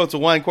 Oh, it's a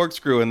wine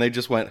corkscrew. And they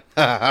just went,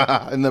 ha, ha,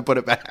 ha, and then put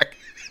it back.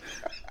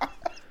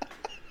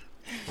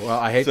 Well,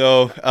 I hate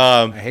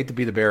to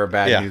be the bearer of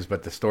bad news,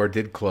 but the store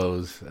did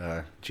close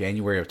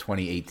January of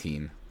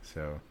 2018.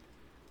 So,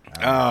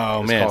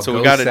 oh man, so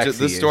we got to.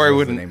 This story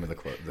wouldn't. The name of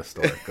the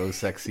store. Go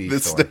Sexy.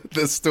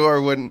 The store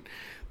wouldn't.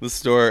 The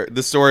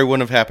story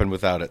wouldn't have happened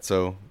without it.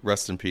 So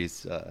rest in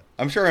peace.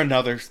 I'm sure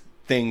another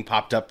thing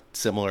popped up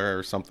similar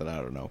or something. I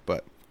don't know,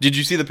 but. Did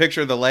you see the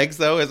picture of the legs,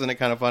 though? Isn't it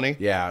kind of funny?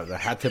 Yeah, the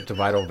Hat Tip to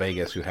Vital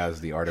Vegas, who has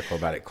the article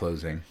about it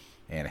closing,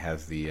 and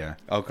has the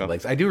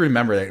legs. I do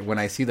remember that when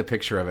I see the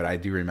picture of it, I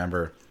do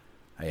remember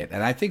it.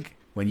 And I think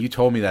when you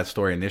told me that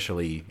story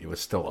initially, it was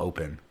still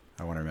open.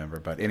 I want to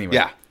remember. But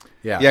anyway.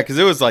 Yeah, because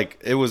it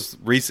was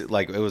recent,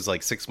 like it was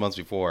like 6 months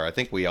before. I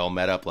think we all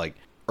met up like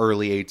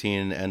early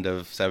 18, end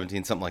of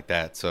 17, something like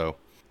that. So,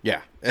 yeah.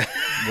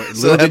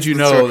 Little did you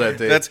know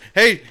that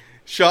hey,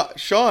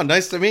 Sean,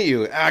 nice to meet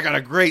you. I got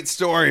a great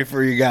story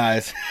for you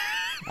guys.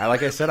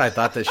 Like I said, I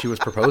thought that she was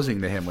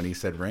proposing to him when he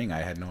said ring. I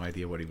had no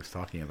idea what he was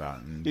talking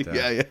about. And,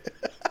 yeah.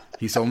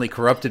 He's only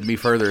corrupted me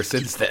further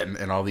since then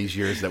in all these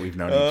years that we've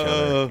known each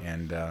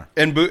other.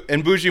 And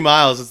Bougie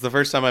Miles, it's the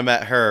first time I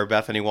met her,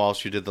 Bethany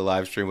Walsh, who did the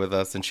live stream with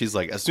us. And she's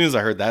like, as soon as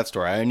I heard that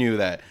story, I knew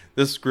that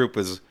this group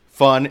was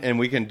fun and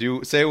we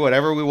can say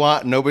whatever we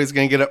want. And nobody's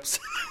going to get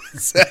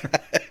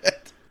upset.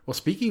 Well,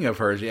 speaking of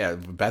hers,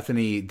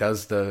 Bethany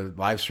does the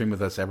live stream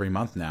with us every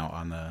month now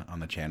on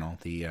the channel.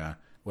 The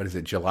what is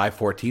it? July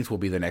 14th will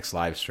be the next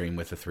live stream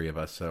with the three of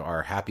us. So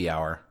our happy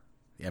hour,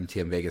 the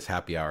MTM Vegas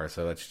happy hour.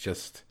 So that's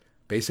just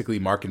basically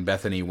Mark and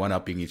Bethany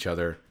one-upping each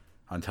other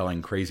on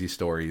telling crazy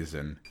stories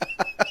and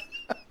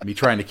me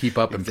trying to keep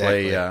up and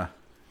play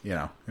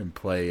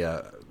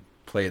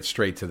it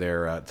straight to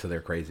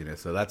their craziness.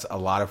 So that's a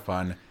lot of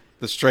fun.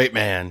 The straight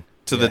man.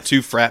 To the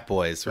two frat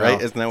boys, right?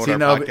 Isn't that what our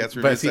podcast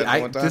review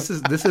said one time? This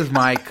is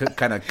my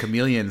kind of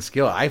chameleon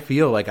skill. I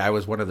feel like I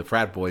was one of the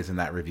frat boys in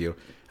that review.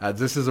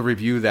 This is a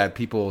review that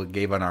people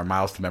gave on our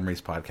Miles to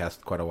Memories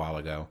podcast quite a while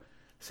ago,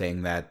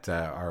 saying that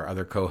our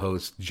other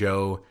co-hosts,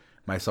 Joe,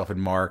 myself,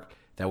 and Mark,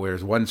 that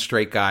there's one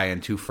straight guy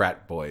and two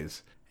frat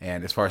boys.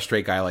 And as far as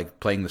straight guy, like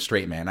playing the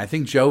straight man, I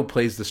think Joe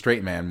plays the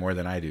straight man more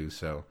than I do.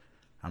 So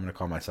I'm going to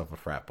call myself a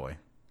frat boy.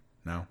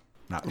 No,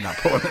 not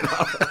pulling it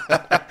off.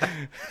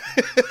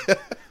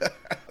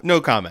 No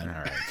comment. All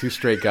right, two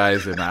straight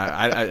guys, and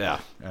I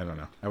don't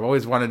know. I've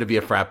always wanted to be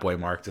a frat boy,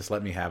 Mark. Just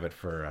let me have it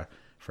for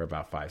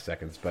about 5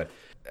 seconds. But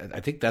I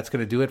think that's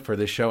going to do it for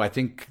this show. I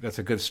think that's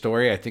a good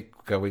story. I think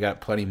we got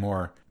plenty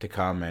more to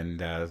come.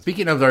 And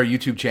speaking of our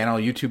YouTube channel,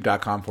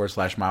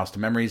 youtube.com/Miles to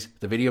Memories,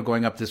 the video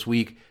going up this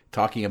week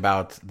talking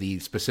about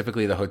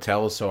specifically the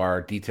hotels. So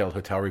our detailed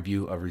hotel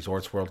review of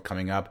Resorts World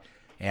coming up,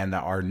 and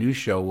our news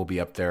show will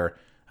be up there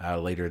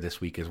later this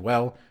week as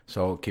well.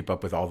 So keep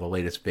up with all the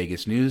latest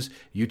Vegas news.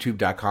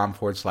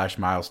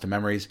 YouTube.com/Miles to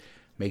Memories.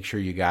 Make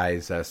sure you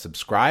guys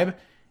subscribe.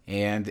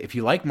 And if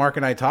you like Mark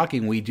and I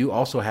talking, we do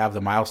also have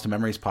the Miles to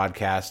Memories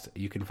podcast.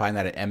 You can find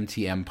that at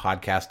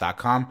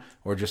mtmpodcast.com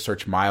or just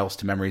search Miles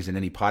to Memories in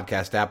any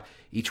podcast app.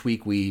 Each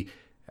week we,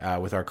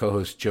 with our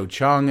co-host Joe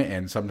Chung,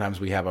 and sometimes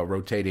we have a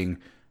rotating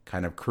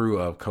kind of crew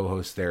of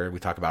co-hosts there. We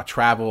talk about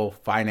travel,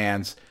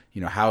 finance,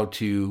 how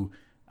to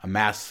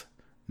amass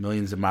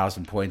millions of miles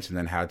and points, and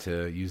then how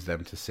to use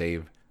them to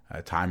save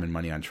time and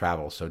money on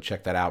travel. So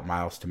check that out,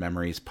 Miles to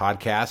Memories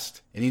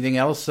podcast. Anything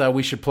else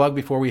we should plug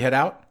before we head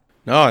out?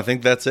 No, I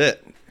think that's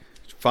it.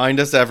 Find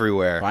us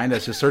everywhere. Find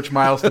us. Just search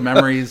Miles to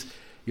Memories.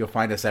 You'll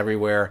find us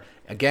everywhere.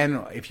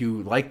 Again, if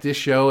you like this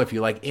show, if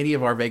you like any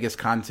of our Vegas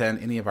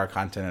content, any of our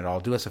content at all,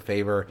 do us a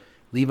favor.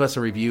 Leave us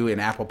a review in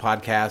Apple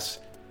Podcasts.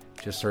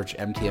 Just search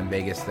MTM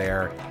Vegas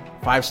there.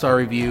 5-star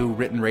review,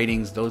 written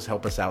ratings, those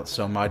help us out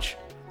so much.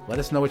 Let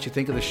us know what you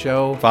think of the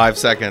show. 5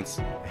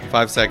 seconds.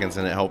 5 seconds,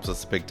 and it helps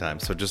us big time.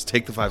 So just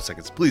take the 5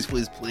 seconds. Please,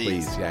 please,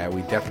 please. Please, yeah,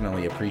 we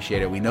definitely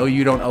appreciate it. We know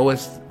you don't owe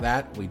us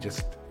that. We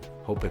just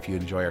hope if you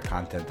enjoy our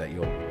content that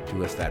you'll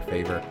do us that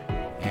favor.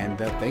 And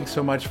thanks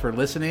so much for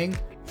listening.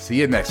 See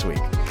you next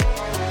week.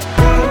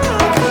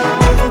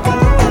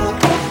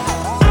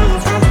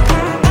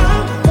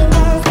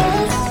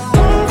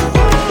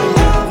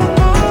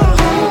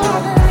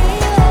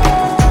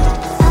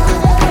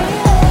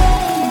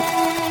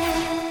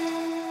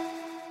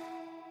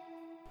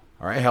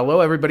 All right, hello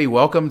everybody.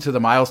 Welcome to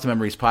the Miles to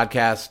Memories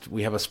podcast.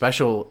 We have a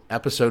special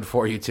episode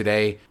for you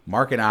today.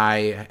 Mark and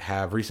I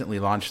have recently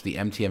launched the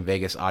MTM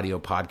Vegas audio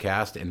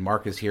podcast, and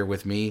Mark is here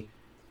with me.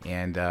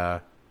 And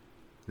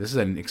this is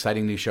an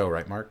exciting new show,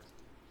 right, Mark?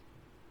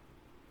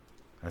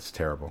 That's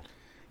terrible.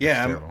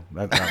 Yeah. Terrible.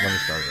 Let me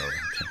start over.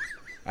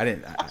 I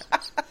didn't.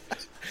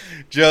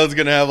 Joe's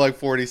gonna have like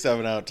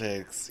 47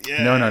 outtakes.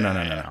 Yeah.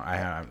 No. I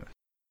have.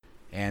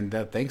 And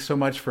thanks so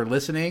much for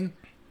listening.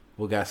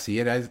 We'll see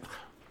you guys.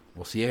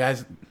 We'll see you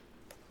guys.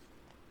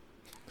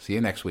 See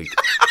you next week.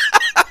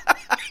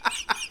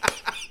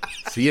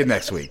 See you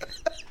next week.